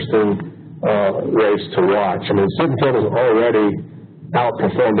very interesting race to watch. I mean, Sittenfeld has already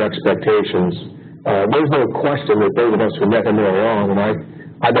outperformed expectations. There's no question that those of us who met him are wrong, and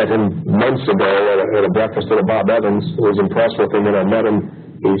I met him months ago at a breakfast at Bob Evans. I was impressed with him when I met him.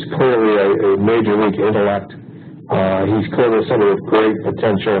 He's clearly a major league intellect. He's clearly somebody with great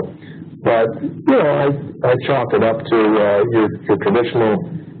potential. But, you know, I chalk it up to your traditional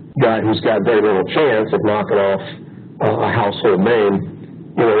guy who's got very little chance of knocking off a household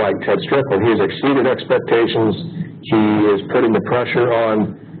name, you know, like Ted Strickland. He's exceeded expectations. He is putting the pressure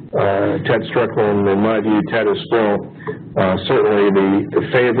on Ted Strickland. In my view, Ted is still certainly the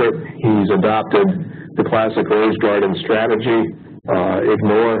favorite. He's adopted the classic Rose Garden strategy.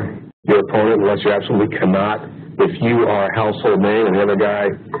 Ignore your opponent unless you absolutely cannot. If you are a household name and the other guy,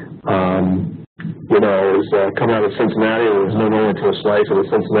 you know, is coming out of Cincinnati or is known only to a slice of the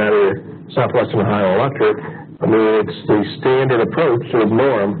Cincinnati or Southwestern Ohio electorate, I mean, it's the standard approach to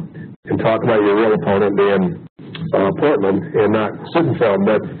ignore him and talk about your real opponent being Portland and not Sittenfeld,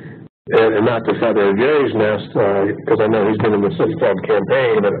 but and not to feather Jerry's nest, because I know he's been in the Sittenfeld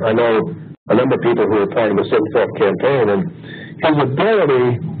campaign, but I know a number of people who are part of the Sittenfeld campaign, and his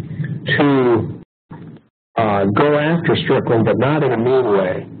ability to go after Strickland, but not in a mean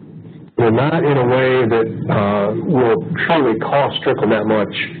way. You know, not in a way that will truly cost Strickland that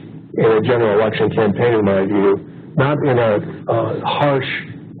much in a general election campaign, in my view. Not in a harsh,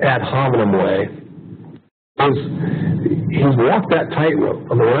 ad hominem way. He's walked that tightrope.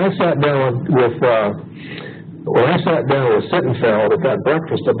 I mean, when I sat down with Sittenfeld at that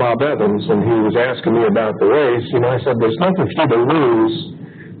breakfast at Bob Evans, and he was asking me about the race, you know, I said, "There's nothing for you to lose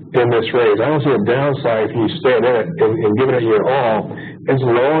in this race. I don't see a downside if you staying in it and giving it your all, as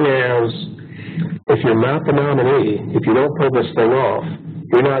long as if you're not the nominee, if you don't pull this thing off,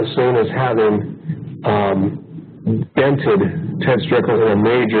 you're not seen as having dented Ted Strickland in a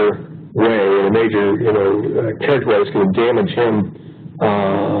major way, in a major, you know, character that's going to damage him,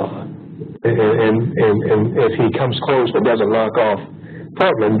 and if he comes close but doesn't knock off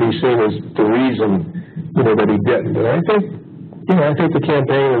Portland, be seen as the reason, you know, that he didn't." And I think the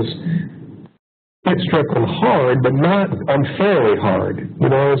campaign is, hit Strickland hard, but not unfairly hard. You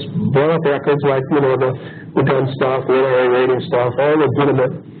know, it's blown up records like, you know, the gun stuff, the NRA rating stuff, all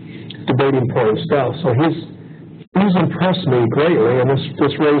legitimate debating point stuff. So he's impressed me greatly, and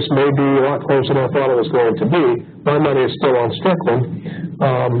this race may be a lot closer than I thought it was going to be. My money is still on Strickland,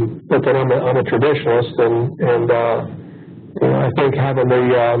 but then I'm a traditionalist, and you know, I think having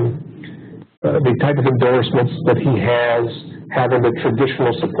the type of endorsements that he has, having the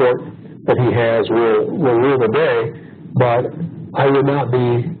traditional support that he has will rule the day. But I would not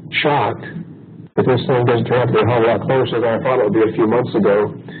be shocked if this thing doesn't turn out to be a whole lot closer than I thought it would be a few months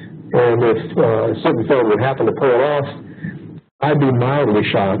ago. And if Sittenfeld would happen to pull it off, I'd be mildly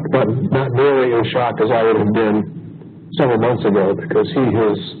shocked, but not nearly as shocked as I would have been several months ago, because he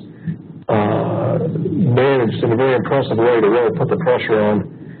has managed in a very impressive way to really put the pressure on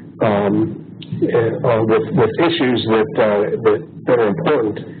with issues that are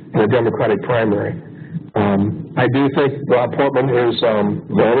important in a Democratic primary. I do think Rob Portman is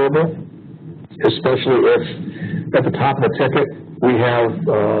vulnerable, especially if at the top of the ticket we have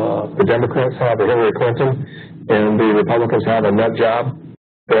the Democrats have a Hillary Clinton and the Republicans have a nut job.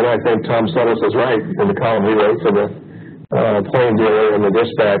 And I think Tom Suttles is right in the column he wrote for the plain dealer in the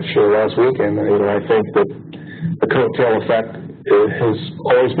Dispatch last weekend. You know, I think that the coattail effect has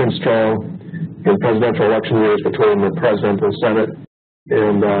always been strong in presidential election years between the president and Senate,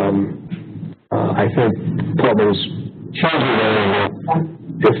 and I think Portman is changing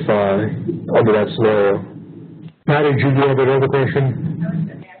if under that scenario. Patty, did you have another question?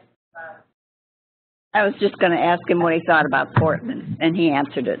 I was just going to ask him what he thought about Portman, and he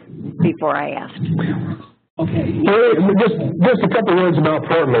answered it before I asked. Okay. Just a couple words about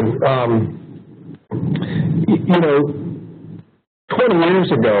Portman. You know, 20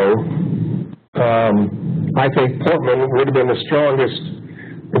 years ago, I think Portman would have been the strongest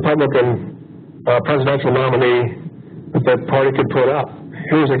Republican presidential nominee that the party could put up.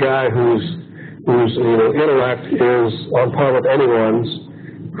 Here's a guy whose you know, intellect is on par with anyone's,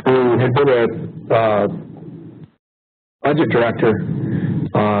 who had been a budget director,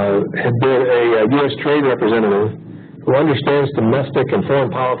 had been a U.S. trade representative, who understands domestic and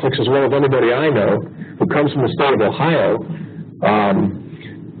foreign politics as well as anybody I know, who comes from the state of Ohio.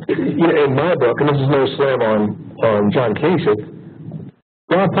 You know, in my book, and this is no slam on John Kasich,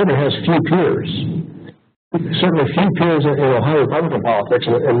 Rob Portman has few peers. Certainly few peers in Ohio Republican politics.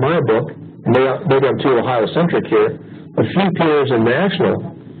 In my book, maybe I'm too Ohio-centric here, but few peers in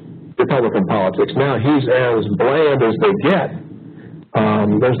national Republican politics. Now he's as bland as they get.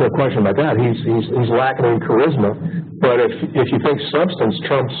 There's no question about that. He's lacking in charisma. But if you think substance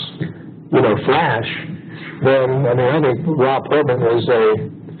trumps, you know, flash, then I mean I think Rob Portman is a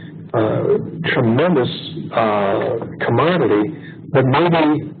tremendous commodity. But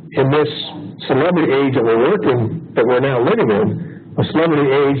maybe in this celebrity age that we're now living in, a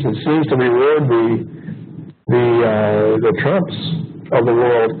celebrity age that seems to reward the Trumps of the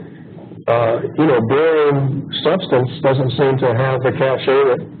world, you know, boring substance doesn't seem to have the cachet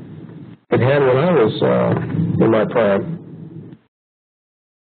that it had when I was in my prime.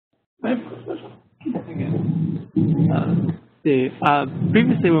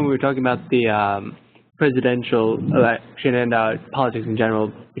 Previously when we were talking about the presidential election and politics in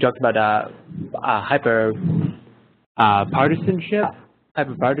general, we talked about hyperpartisanship,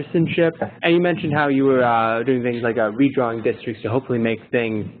 and you mentioned how you were doing things like redrawing districts to hopefully make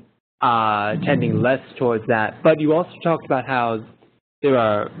things tending less towards that. But you also talked about how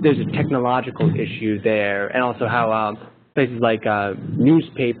there's a technological issue there, and also how places like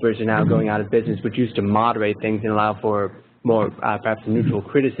newspapers are now going out of business, which used to moderate things and allow for more perhaps neutral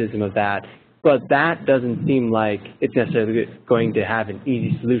criticism of that. But that doesn't seem like it's necessarily going to have an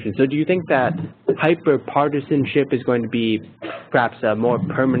easy solution. So do you think that hyper-partisanship is going to be perhaps a more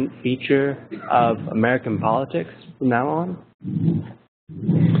permanent feature of American politics from now on?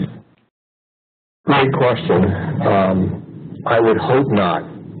 Great question. I would hope not.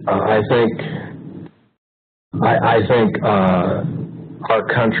 I think our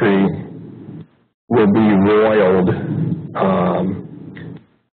country will be roiled,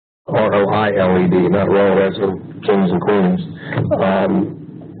 R-O-I-L-E-D, not royal as in kings and queens.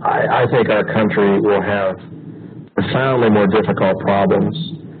 I think our country will have profoundly more difficult problems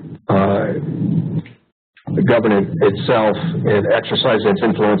governing itself and exercising its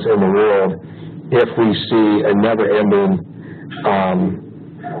influence in the world if we see a never-ending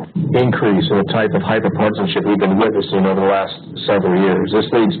increase in the type of hyperpartisanship we've been witnessing over the last several years.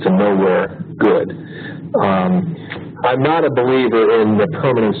 This leads to nowhere good. I'm not a believer in the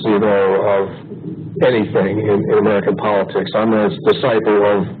permanency, though, of anything in American politics. I'm a disciple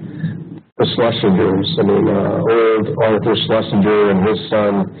of the Schlesingers. I mean, old Arthur Schlesinger and his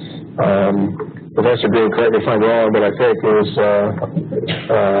son, Professor Green, correct me if I'm wrong, but I think it was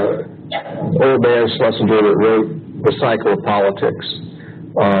old man Schlesinger that wrote The Cycle of Politics.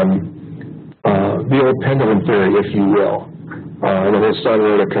 The old pendulum theory, if you will. And then his son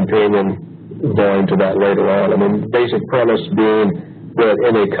wrote a companion volume to that later on. I mean, basic premise being that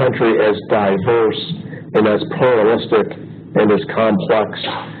in a country as diverse and as pluralistic and as complex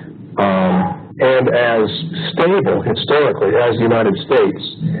and as stable historically as the United States,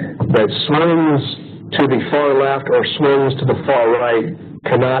 that swings to the far left or swings to the far right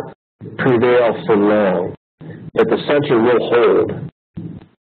cannot prevail for long, that the center will hold,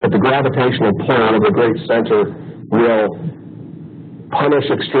 that the gravitational pull of the great center will punish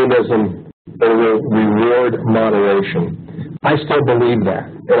extremism and will reward moderation. I still believe that,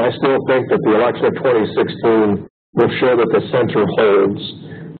 and I still think that the election of 2016 will show that the center holds.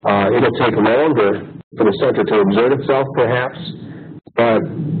 It'll take longer for the center to exert itself, perhaps, but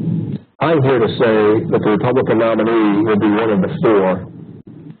I'm here to say that the Republican nominee will be one of the four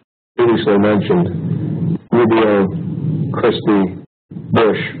previously mentioned, Rubio, Christie,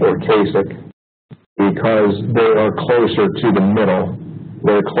 Bush, or Kasich, because they are closer to the middle.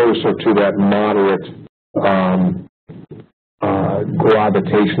 They're closer to that moderate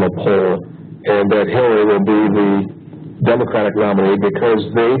gravitational pull, and that Hillary will be the Democratic nominee because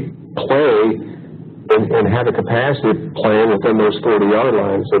they play and have a capacity of playing within those 30-yard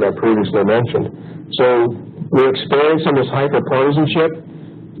lines that I previously mentioned. So we're experiencing this hyper-partisanship,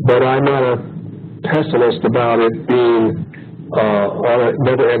 but I'm not a pessimist about it being on a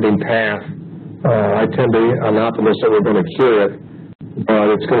never-ending path. I tend to be an optimist that we're going to cure it, but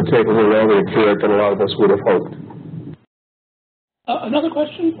it's going to take a little longer to cure it than a lot of us would have hoped. Another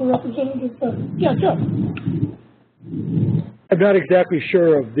question for Representative, yeah, Joe. I'm not exactly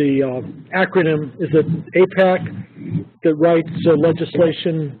sure of the acronym. Is it AIPAC that writes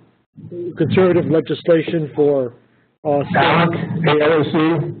legislation, conservative legislation for ALEC, ALEC,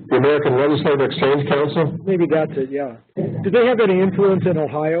 the American Legislative Exchange Council? Maybe that's it, yeah. Do they have any influence in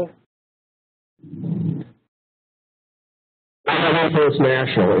Ohio? They have influence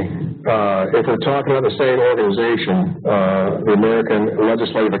nationally. If we're talking about the same organization, the American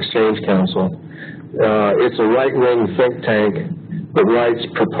Legislative Exchange Council, it's a right-wing think tank that writes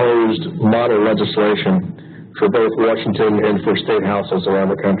proposed model legislation for both Washington and for state houses around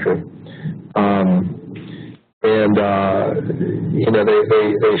the country. You know,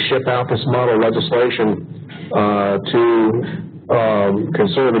 they ship out this model legislation to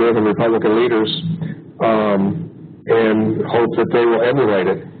conservative and Republican leaders and hope that they will emulate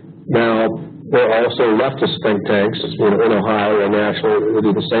it. Now, there are also leftist think tanks in Ohio and nationally that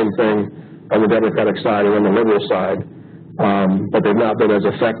do the same thing on the Democratic side and on the liberal side, but they've not been as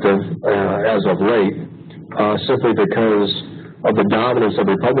effective as of late, simply because of the dominance of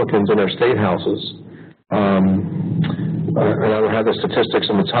Republicans in their state houses. And I don't have the statistics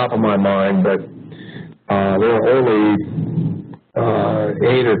on the top of my mind, but there are only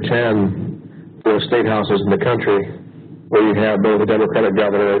 8 or 10 state houses in the country where you have both a Democratic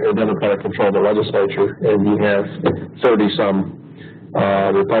governor and Democratic control of the legislature, and you have 30-some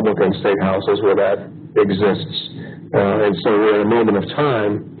Republican state houses where that exists. And so we're at a moment of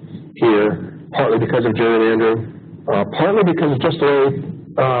time here, partly because of gerrymandering, partly because of just the way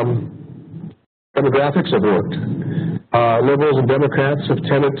demographics have worked. Liberals and Democrats have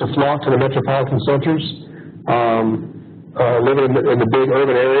tended to flock to the metropolitan centers, living in the big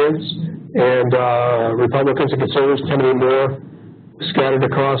urban areas, and Republicans and conservatives tend to be more scattered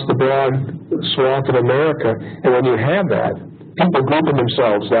across the broad swath of America. And when you have that, people grouping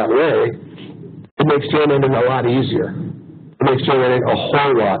themselves that way, it makes gerrymandering a lot easier. It makes gerrymandering a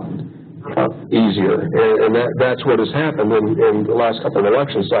whole lot easier, and that's what has happened in the last couple of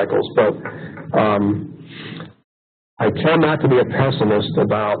election cycles. But I tend not to be a pessimist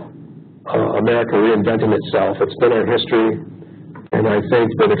about America reinventing itself. It's been our history, and I think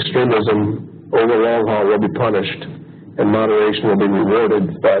that extremism over the long haul will be punished and moderation will be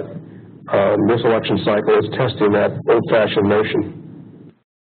rewarded, but this election cycle is testing that old-fashioned notion.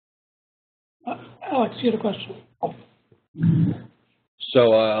 Alex, you had a question.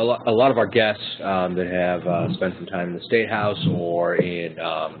 So a lot of our guests that have spent some time in the State House or in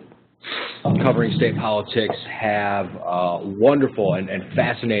covering state politics have wonderful and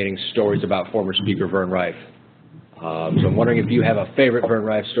fascinating stories about former Speaker Vern Rife. So I'm wondering if you have a favorite Vern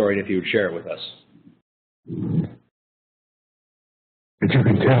Rife story and if you would share it with us. But you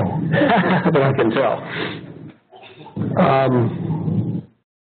can tell. But I can tell.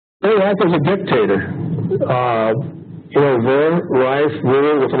 Vern Rife was a dictator. Vern Rife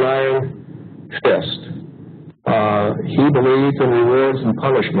ruled with an iron fist. He believed in rewards and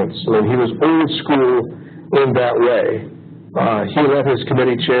punishments. I mean, he was old school in that way. He let his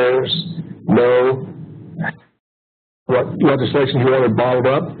committee chairs know what legislation he wanted bottled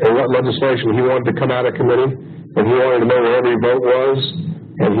up and what legislation he wanted to come out of committee, and he wanted to know where every vote was,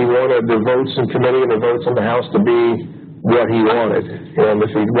 and he wanted the votes in committee and the votes in the House to be what he wanted. And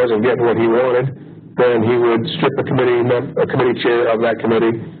if he wasn't getting what he wanted, then he would strip a committee chair of that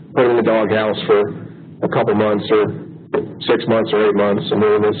committee, put it in the doghouse for a couple months or 6 months or 8 months. I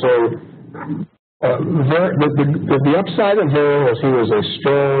mean, and so the upside of Vern was he was a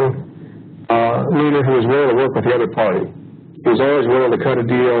strong leader who was willing to work with the other party. He was always willing to cut a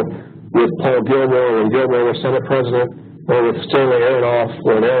deal with Paul Gilmore when Gilmore was Senate President, or with Stanley Aronoff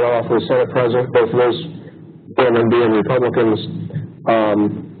when Aronoff was Senate President, both of those women being Republicans.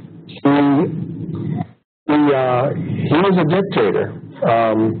 He was a dictator,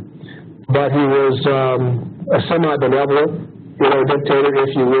 but he was a semi-benevolent, dictator,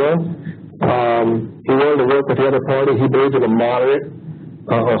 if you will. He wanted to work with the other party. He believed in a moderate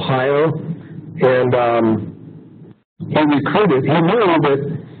Ohio, and he recruited. He knew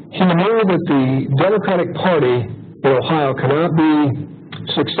that the Democratic Party in Ohio cannot be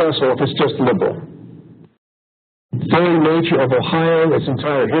successful if it's just liberal. The very nature of Ohio, its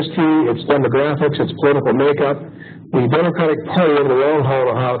entire history, its demographics, its political makeup, the Democratic Party over the long haul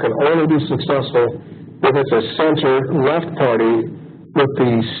in Ohio can only be successful if it's a center-left party with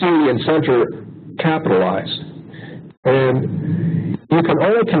the C and center capitalized. And you can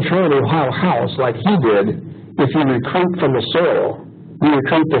only control the Ohio House like he did if you recruit from the soil. You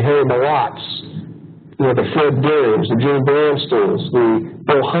recruit the Harry Malotts, the Fred Durhams, the June Branstons, the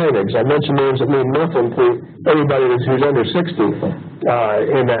Bill Heinigs. I mentioned names that mean nothing to everybody who's under 60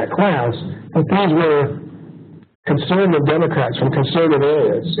 in that class, but these were conservative Democrats from conservative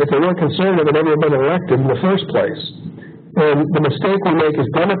areas. If they weren't conservative, they never been elected in the first place. And the mistake we make as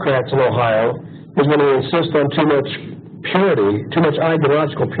Democrats in Ohio is when we insist on too much purity, too much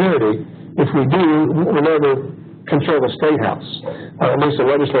ideological purity. If we do, we'll never control the State House, at least the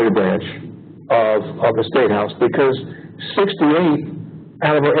legislative branch of the State House, because 68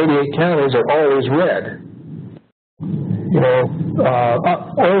 out of our 88 counties are always red.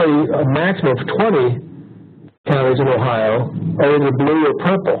 Only a maximum of 20 counties in Ohio are either blue or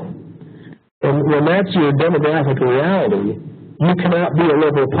purple. And when that's your demographic reality, you cannot be a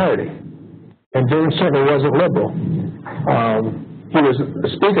liberal party. And Vern certainly wasn't liberal. He was a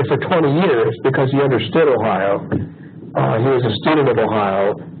speaker for 20 years because he understood Ohio. He was a student of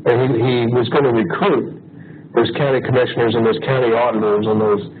Ohio, and he was going to recruit those county commissioners and those county auditors and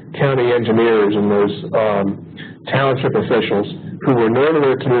those county engineers and those township officials who were known to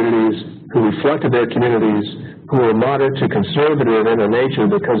their communities, who reflected their communities, who were moderate to conservative in their nature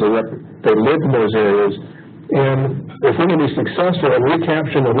because they lived in those areas. And if we're going to be successful in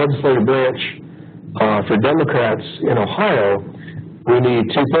recapturing the legislative branch for Democrats in Ohio, we need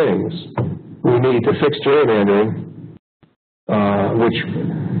two things. We need to fix gerrymandering, which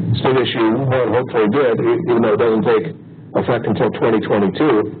State Issue 1 hopefully did, even though it doesn't take effect until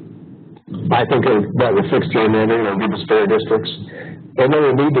 2022. I think that would fix gerrymandering and give us fair districts. And then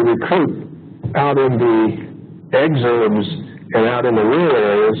we need to recruit out in the exurbs and out in the rural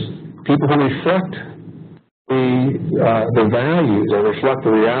areas people who reflect the values and reflect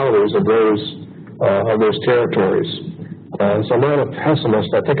the realities of those territories. So I'm not a pessimist.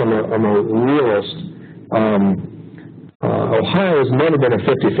 I think I'm a realist. Ohio has never been a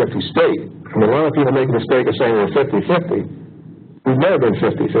 50-50 state. I mean, a lot of people make the mistake of saying we're 50-50. We've never been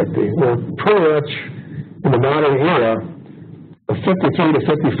 50-50. We're pretty much, in the modern era, a 53 to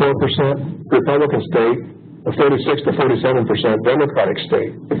 54% Republican state, a 36 to 47% Democratic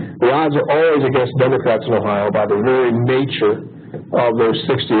state. The odds are always against Democrats in Ohio by the very nature of those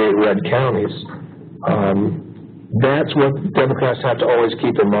 68 red counties. That's what Democrats have to always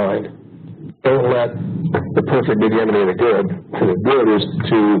keep in mind. Don't let the perfect be the enemy of the good. The good is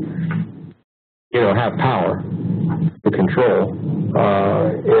to, have power, to control,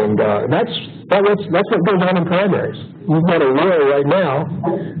 and that's what goes on in primaries. You've got a war right now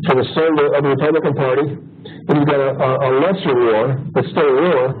for the soul of the Republican Party, and you've got a lesser war, but still a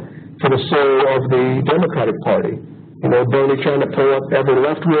war, for the soul of the Democratic Party. Bernie trying to pull up every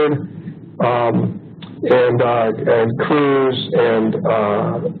leftward, and Cruz and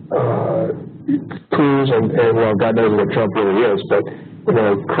well, God knows what Trump really is, but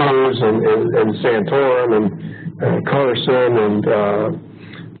Cruz and Santorum and Carson and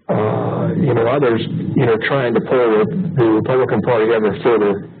others, trying to pull the Republican Party ever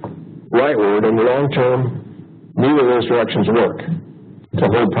further rightward. In the long term, neither of those directions work. to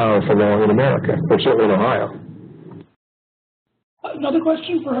hold power for long in America, or certainly in Ohio. Another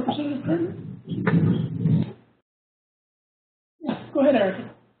question for Representative Curtin? Yeah, go ahead, Erica.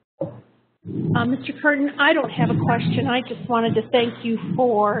 Mr. Curtin, I don't have a question. I just wanted to thank you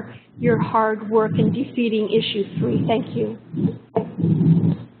for your hard work in defeating issue 3. Thank you.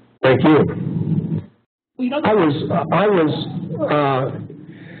 Thank you. I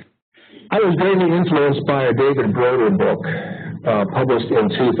was greatly influenced by a David Broder book published in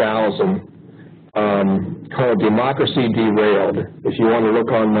 2000 called Democracy Derailed. If you want to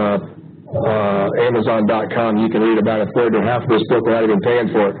look on Amazon.com, you can read about a third or half of this book without even paying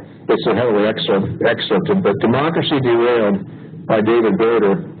for it. It's so heavily excerpted. But Democracy Derailed by David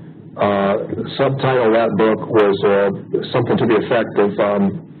Broder, subtitle of that book was something to the effect of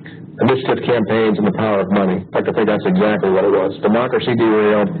initiative campaigns and the power of money. In fact, I think that's exactly what it was. Democracy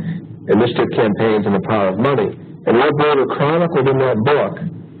Derailed, initiative campaigns and the power of money. And what Broder chronicled in that book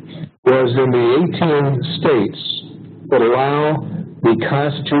was in the 18 states that allow the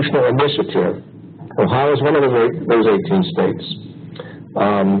constitutional initiative. Ohio is one of those 18 states.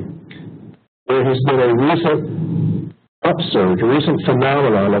 There has been a recent upsurge, a recent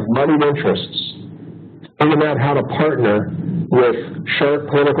phenomenon of moneyed interests figuring out how to partner with sharp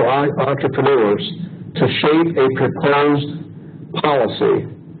political entrepreneurs to shape a proposed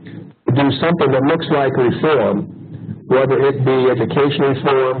policy, to do something that looks like reform, whether it be education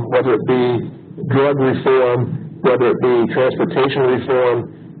reform, whether it be drug reform, whether it be transportation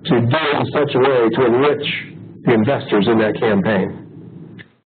reform, to do it in such a way to enrich the investors in that campaign.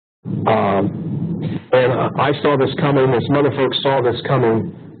 And I saw this coming, and some other folks saw this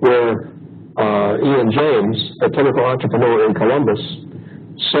coming, where Ian James, a political entrepreneur in Columbus,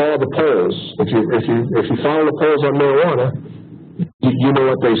 saw the polls. If you follow the polls on marijuana, you know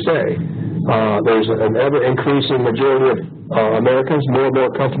what they say. There's an ever-increasing majority of Americans more and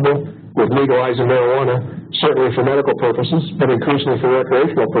more comfortable with legalizing marijuana, certainly for medical purposes, but increasingly for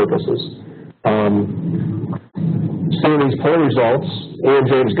recreational purposes. Seeing these poll results, Ian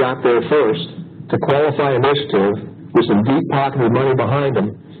James got there first to qualify initiative with some deep-pocketed money behind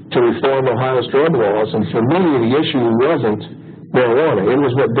them to reform Ohio's drug laws. And for me, the issue wasn't marijuana. It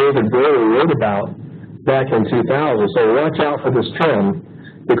was what David Broder wrote about back in 2000. So watch out for this trend,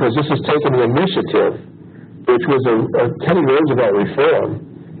 because this is taking the initiative, which was a Teddy Roosevelt reform,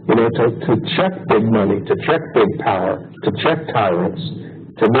 to check big money, to check big power, to check tyrants,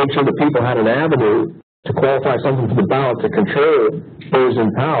 to make sure that people had an avenue to qualify something for the ballot to control those in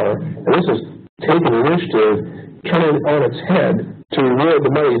power. And this is taking initiative, turning it on its head to reward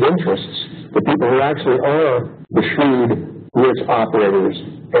the moneyed interests, the people who actually are the shrewd, rich operators.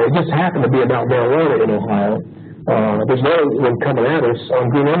 And it just happened to be about marijuana in Ohio. There's no one coming at us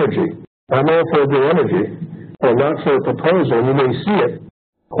on green energy. I'm all for green energy, but not for a proposal, and you may see it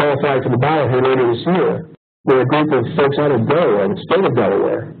qualified for the ballot here later this year, where a group of folks out of Delaware, the state of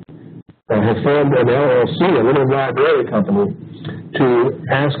Delaware, have formed an LLC, a limited liability company, to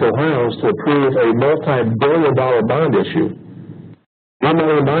ask Ohioans to approve a multi-billion-dollar bond issue. Your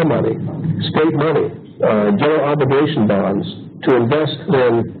money and my money, state money, general obligation bonds, to invest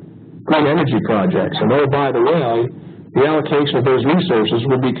in green energy projects. And oh, by the way, the allocation of those resources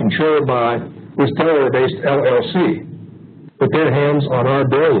will be controlled by this Delaware-based LLC. Put their hands on our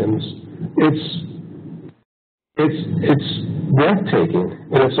billions. It's breathtaking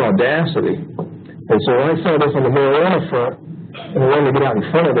in its audacity. And so I saw this on the marijuana front, and I wanted to get out in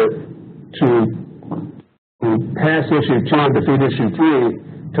front of it to pass issue 2 and defeat issue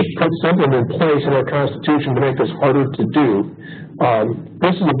 3, to put something in place in our Constitution to make this harder to do.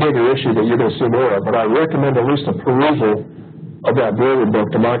 This is a bigger issue that you're going to see more of, but I recommend at least a perusal of that Broder book,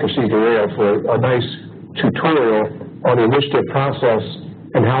 Democracy Derailed, for a nice tutorial on the initiative process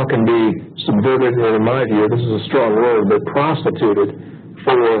and how it can be subverted, and in my view, this is a strong word, but prostituted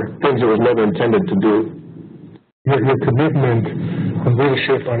for things it was never intended to do. Your commitment of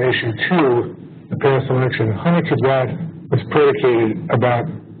leadership on issue 2, the past election, how much of that was predicated about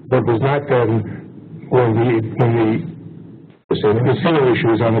what was not done when the casino issue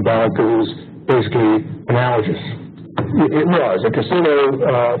was on the ballot, that was basically analogous? It was. A casino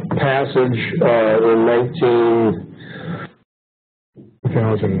passage in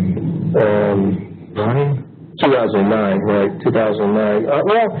 2009, right, 2009.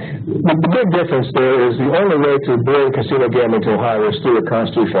 Well, the big difference there is the only way to bring casino gambling to Ohio is through a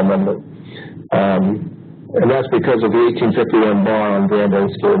constitutional amendment. And that's because of the 1851 bar on gambling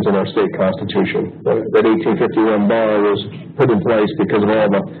schemes in our state constitution. That 1851 bar was put in place because of all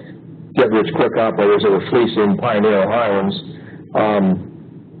the get-rich-quick operators that were fleecing pioneer Ohioans.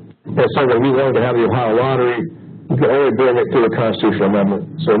 And so when we wanted to have the Ohio lottery, you can only bring it through a constitutional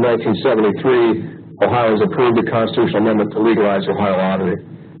amendment. So in 1973, Ohio has approved a constitutional amendment to legalize Ohio lottery.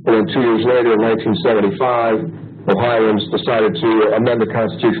 And then 2 years later, in 1975, Ohioans decided to amend the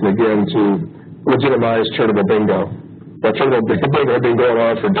Constitution again to legitimize charitable bingo. Now, charitable bingo had been going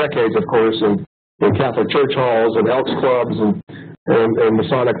on for decades, of course, in Catholic church halls and Elks clubs and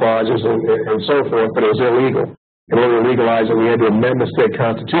Masonic lodges and so forth, but it was illegal. In order to legalize it, we had to amend the state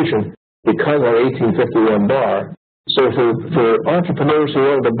constitution because of our 1851 bar. So for entrepreneurs who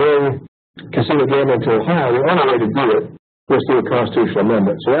wanted to bring casino gambling to Ohio, the only way to do it was through a constitutional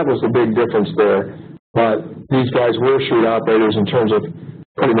amendment. So that was the big difference there. But these guys were shrewd operators in terms of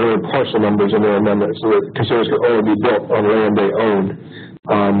putting their own parcel numbers in their amendment so that casinos could only be built on land they owned.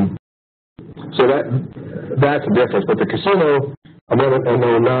 So that's the difference. But the casino amendment in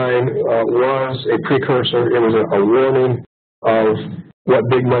 09 was a precursor. It was a warning of what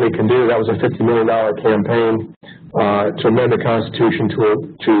big money can do. That was a $50 million campaign to amend the Constitution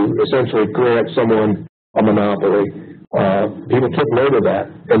to essentially grant someone a monopoly. People took note of that.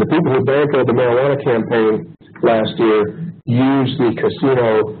 And the people who bankrolled the marijuana campaign last year used the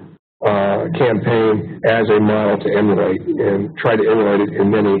casino campaign as a model to emulate and try to emulate it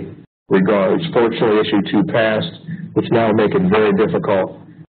in many regards. Fortunately, Issue 2 passed, which now will make it very difficult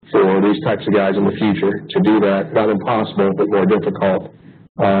for these types of guys in the future to do that. Not impossible, but more difficult.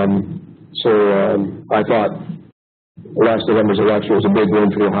 I thought last November's election was a big win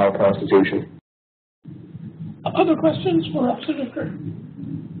for the Ohio Constitution. Other questions for Representative Curtin?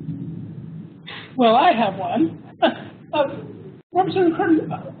 Well, I have one. Representative Curtin,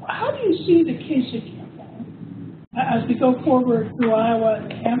 how do you see the Kasich campaign as we go forward through Iowa and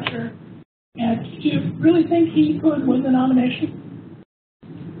New Hampshire? And do you really think he could win the nomination?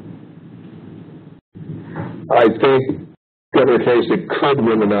 I think Governor Kasich could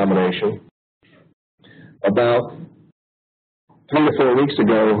win the nomination. About 3 to 4 weeks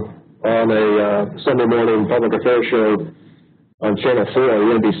ago, on a Sunday morning public affairs show on Channel 4,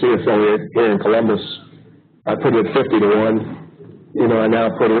 the NBC affiliate here in Columbus, I put it at 50 to 1. I now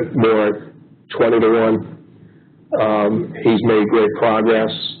put it more at 20 to 1. He's made great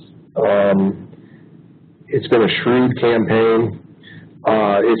progress. It's been a shrewd campaign.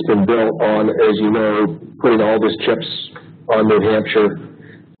 It's been built on, as you know, putting all his chips on New Hampshire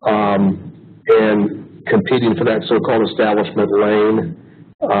and competing for that so-called establishment lane.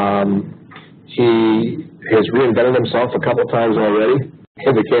 He has reinvented himself a couple of times already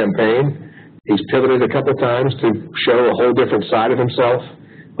in the campaign. He's pivoted a couple of times to show a whole different side of himself.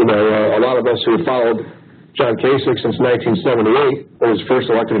 A lot of us who have followed John Kasich since 1978, when he was first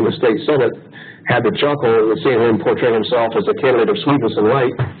elected in the state senate, had the chuckle at seeing him portray himself as a candidate of sweetness and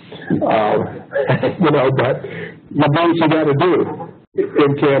light. But you do what you got to do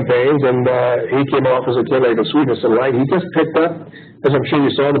in campaigns, and he came off as a candidate of sweetness and light. He just picked up, as I'm sure you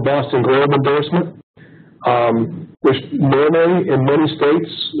saw, the Boston Globe endorsement, which normally in many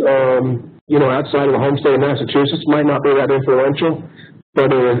states, outside of the home state of Massachusetts, might not be that influential,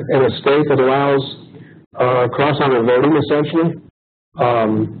 but in a state that allows crossover voting, essentially,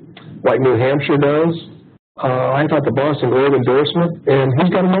 like New Hampshire does, I thought the Boston Globe endorsement, and he's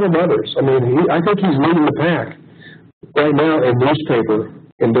got a number of others. I think he's leading the pack right now in newspaper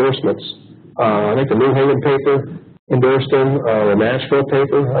endorsements. I think the New Haven paper endorsed him, the Nashville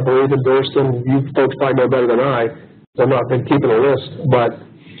paper, I believe, endorsed him. You folks probably know better than I. I've not been keeping a list, but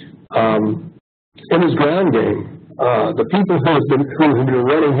in his ground game, the people who have been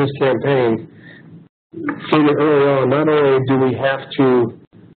running his campaign figured early on, not only do we have to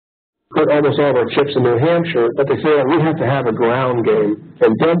put almost all of our chips in New Hampshire, but they say we have to have a ground game.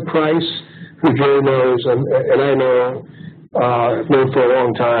 And Doug Price, who Jerry knows, and I know, known for a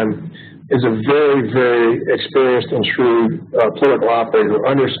long time, is a very, very experienced and shrewd political operator who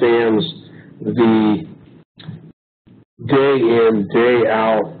understands the day in, day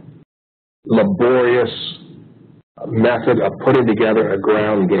out, laborious method of putting together a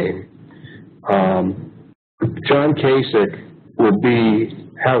ground game. John Kasich will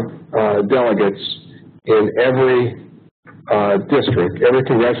have delegates in every district, every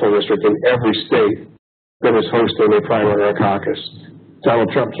congressional district in every state that is hosting a primary or caucus.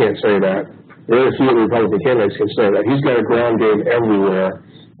 Donald Trump can't say that. Very few of the Republican candidates can say that. He's got a ground game everywhere,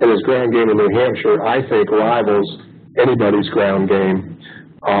 and his ground game in New Hampshire, I think, rivals anybody's ground game.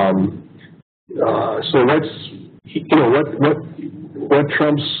 So let's, what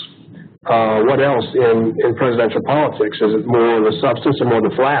trumps what else in presidential politics? Is it more the substance or more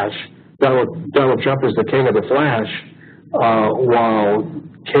the flash? Donald Trump is the king of the flash, while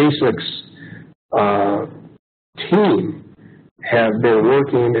Kasich's team have been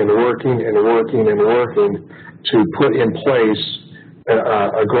working and working and working and working to put in place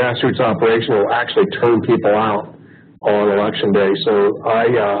a grassroots operation that will actually turn people out on election day. So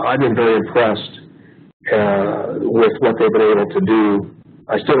I've been very impressed with what they've been able to do.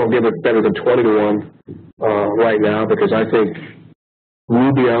 I still don't give it better than 20-1 right now, because I think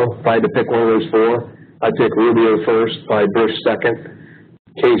Rubio, if I had to pick one of those four, I'd pick Rubio first, probably Bush second,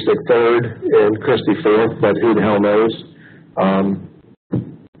 Kasich third, and Christie fourth, but who the hell knows?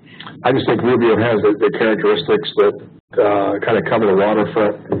 I just think Rubio has the characteristics that kind of cover the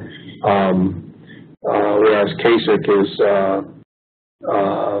waterfront, whereas Kasich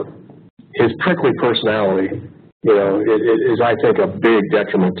his prickly personality, is, I think, a big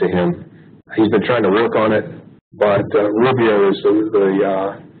detriment to him. He's been trying to work on it, but Rubio is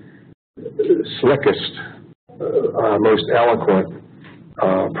the slickest, most eloquent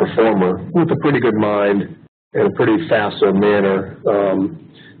performer with a pretty good mind and a pretty facile manner,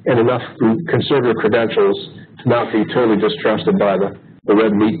 and enough conservative credentials to not be totally distrusted by the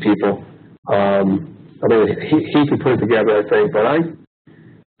red meat people. I mean, he could put it together, I think, but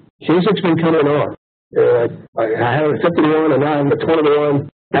Kasich's been coming on. I had a 50-1 and now I'm at 20-1.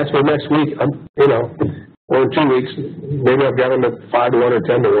 That's for next week. Or in 2 weeks, maybe I've got him at 5-1 or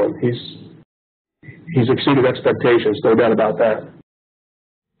 10-1. He's exceeded expectations, no doubt about that.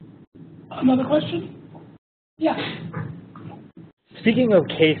 Another question? Yeah. Speaking of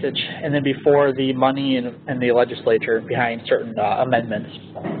Kasich, and then before the money in the legislature behind certain amendments,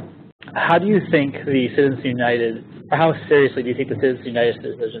 how do you think the Citizens United, or how seriously do you think the Citizens United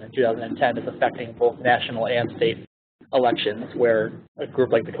decision in 2010 is affecting both national and state elections, where a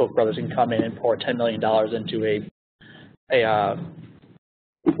group like the Koch brothers can come in and pour $10 million into a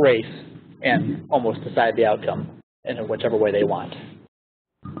race and almost decide the outcome in whichever way they want?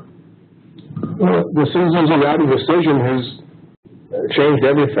 Well, the Citizens United decision has changed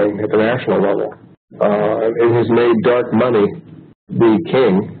everything at the national level. It has made dark money the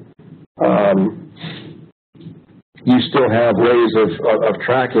king. You still have ways of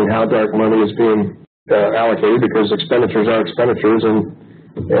tracking how dark money is being allocated, because expenditures are expenditures, and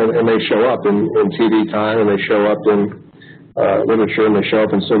they show up in TV time, and they show up in literature, and they show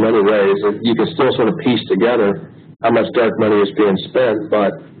up in so many ways that you can still sort of piece together how much dark money is being spent,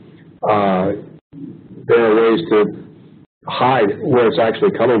 but there are ways to hide where it's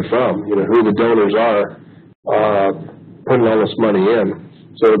actually coming from, who the donors are putting all this money in.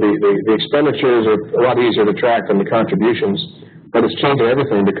 So the expenditures are a lot easier to track than the contributions, but it's changing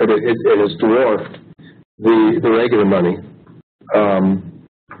everything because it has dwarfed the regular money. And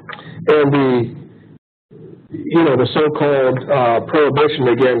the so-called prohibition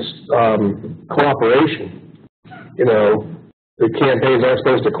against cooperation, the campaigns aren't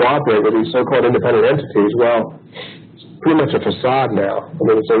supposed to cooperate with these so-called independent entities. Well, it's pretty much a facade now. I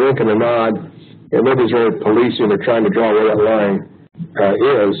mean, it's a wink and a nod, and nobody's really policing or trying to draw where that line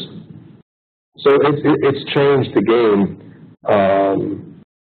is. So it's changed the game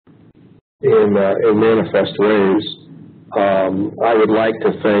in manifest ways. I would like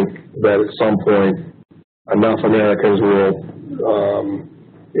to think that at some point enough Americans will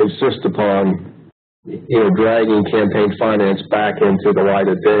insist upon dragging campaign finance back into the light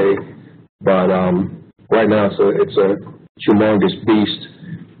of day. But right now it's a humongous beast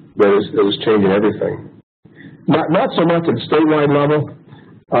that is changing everything. Not so much at the statewide level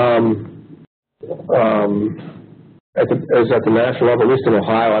as at the national level. At least in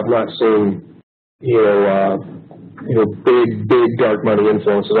Ohio, I've not seen big dark money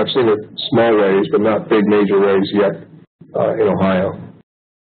influences. I've seen it small ways, but not big major ways yet in Ohio.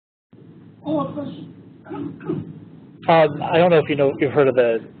 I don't know if you've heard of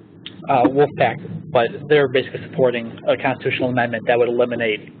the Wolf Pack, but they're basically supporting a constitutional amendment that would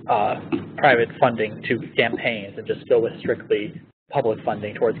eliminate private funding to campaigns and just go with strictly public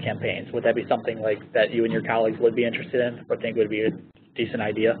funding towards campaigns. Would that be something like that you and your colleagues would be interested in, or think would be a decent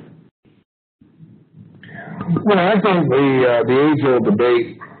idea? Well, I think the age-old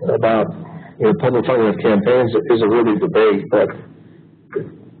debate about public funding of campaigns is a really debate, but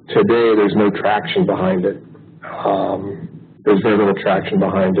today there's no traction behind it. There's very little traction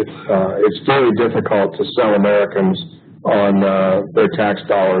behind it. It's very difficult to sell Americans on their tax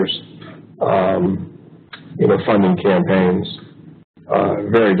dollars, funding campaigns.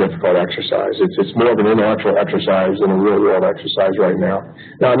 Very difficult exercise. It's more of an intellectual exercise than a real-world exercise right now.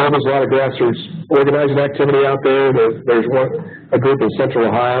 Now, I know there's a lot of grassroots organizing activity out there. There's a group in Central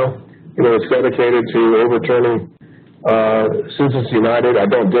Ohio, that's dedicated to overturning Citizens United. I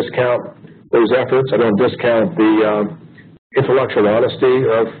don't discount those efforts. I don't discount the intellectual honesty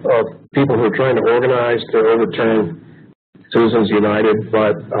of people who are trying to organize to overturn Citizens United,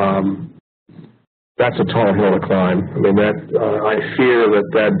 but that's a tall hill to climb. I mean, I fear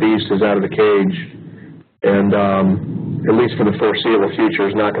that beast is out of the cage, and at least for the foreseeable future,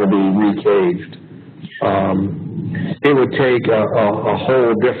 is not going to be recaged. It would take a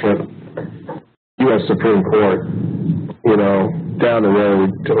whole different U.S. Supreme Court, down the road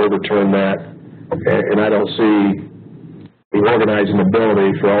to overturn that, and I don't see the organizing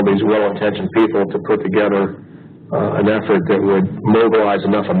ability for all these well-intentioned people to put together an effort that would mobilize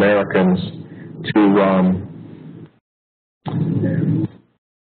enough Americans to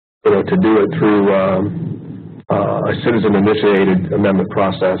do it through a citizen-initiated amendment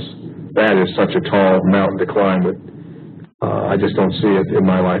process. That is such a tall mountain to climb that I just don't see it in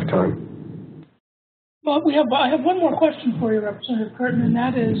my lifetime. Well, I have one more question for you, Representative Curtin, and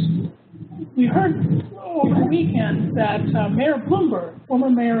that is, we heard over the weekend that Mayor Bloomberg, former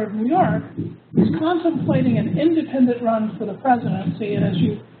mayor of New York, is contemplating an independent run for the presidency, and as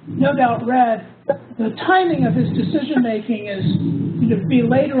you no doubt read, the timing of his decision-making is to be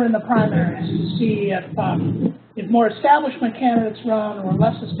later in the primaries to see if more establishment candidates run or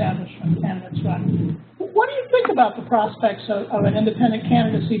less establishment candidates run. What do you think about the prospects of an independent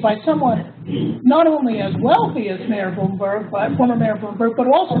candidacy by someone not only as wealthy as Mayor Bloomberg, former Mayor Bloomberg, but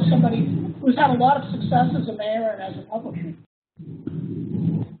also somebody who's had a lot of success as a mayor and as a publisher?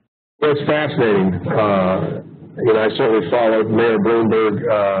 Well, it's fascinating. I certainly followed Mayor Bloomberg.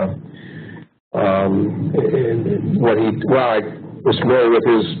 I was familiar with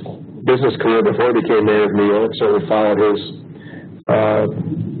his business career before he became mayor of New York. Certainly followed his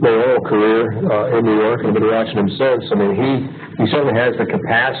mayoral career in New York, and I've been watching him since. I mean, he certainly has the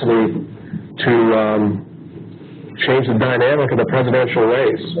capacity to change the dynamic of the presidential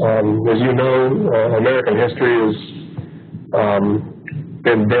race. As you know, American history has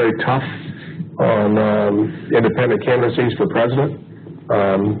been very tough on independent candidacies for president.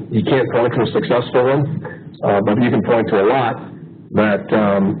 You can't point to a successful one, but you can point to a lot that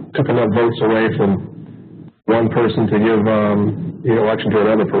took enough votes away from one person to give the election to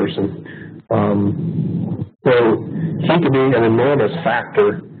another person. So he could be an enormous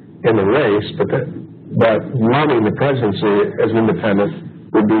factor in the race, but running the presidency as an independent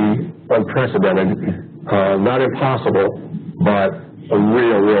would be unprecedented. Not impossible, but a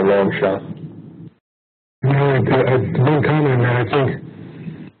real long shot. One comment on that, I think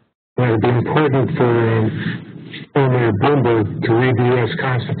it would be important for Mayor Bloomberg to read the U.S.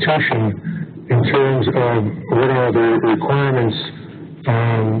 Constitution in terms of what are the requirements,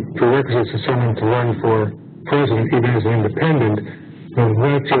 prerequisites of someone to run for president, even as an independent.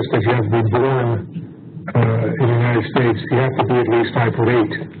 Not just that you have to be born in the United States, you have to be at least 5'8".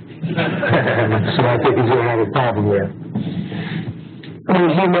 So I think he's going to have a problem there. I mean,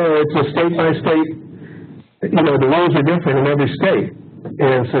 it's a state by state. The rules are different in every state.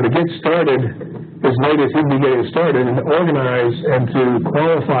 And so to get started as late as he'd be getting started and to organize and to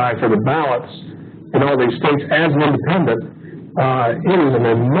qualify for the ballots in all these states as an independent, it is an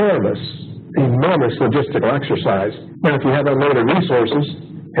enormous logistical exercise. Now, if you have unlimited resources,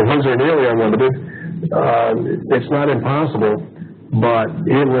 and his are nearly unlimited, it's not impossible, but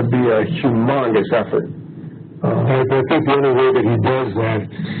it would be a humongous effort. I think the only way that he does that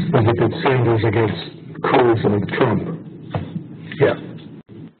is if it's Sanders against Cruz and Trump. Yeah.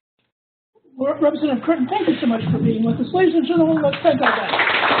 Well, Representative Curtin, thank you so much for being with us. Ladies and gentlemen, let's thank our guests.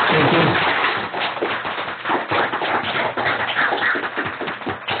 Thank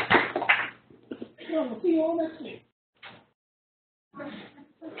you. Well, we'll see you all next week.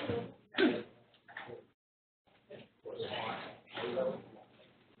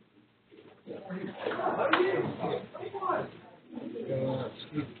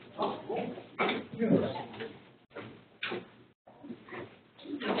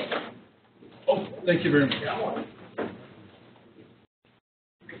 Oh, thank you very much.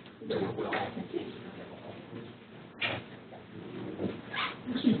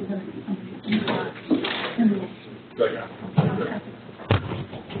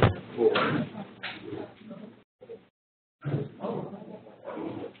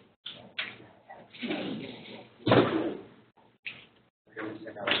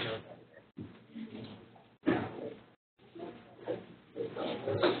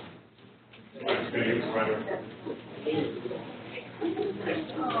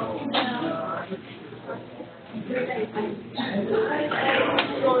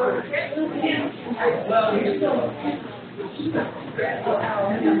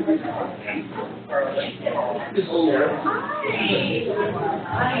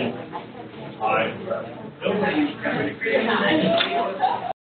 Hi.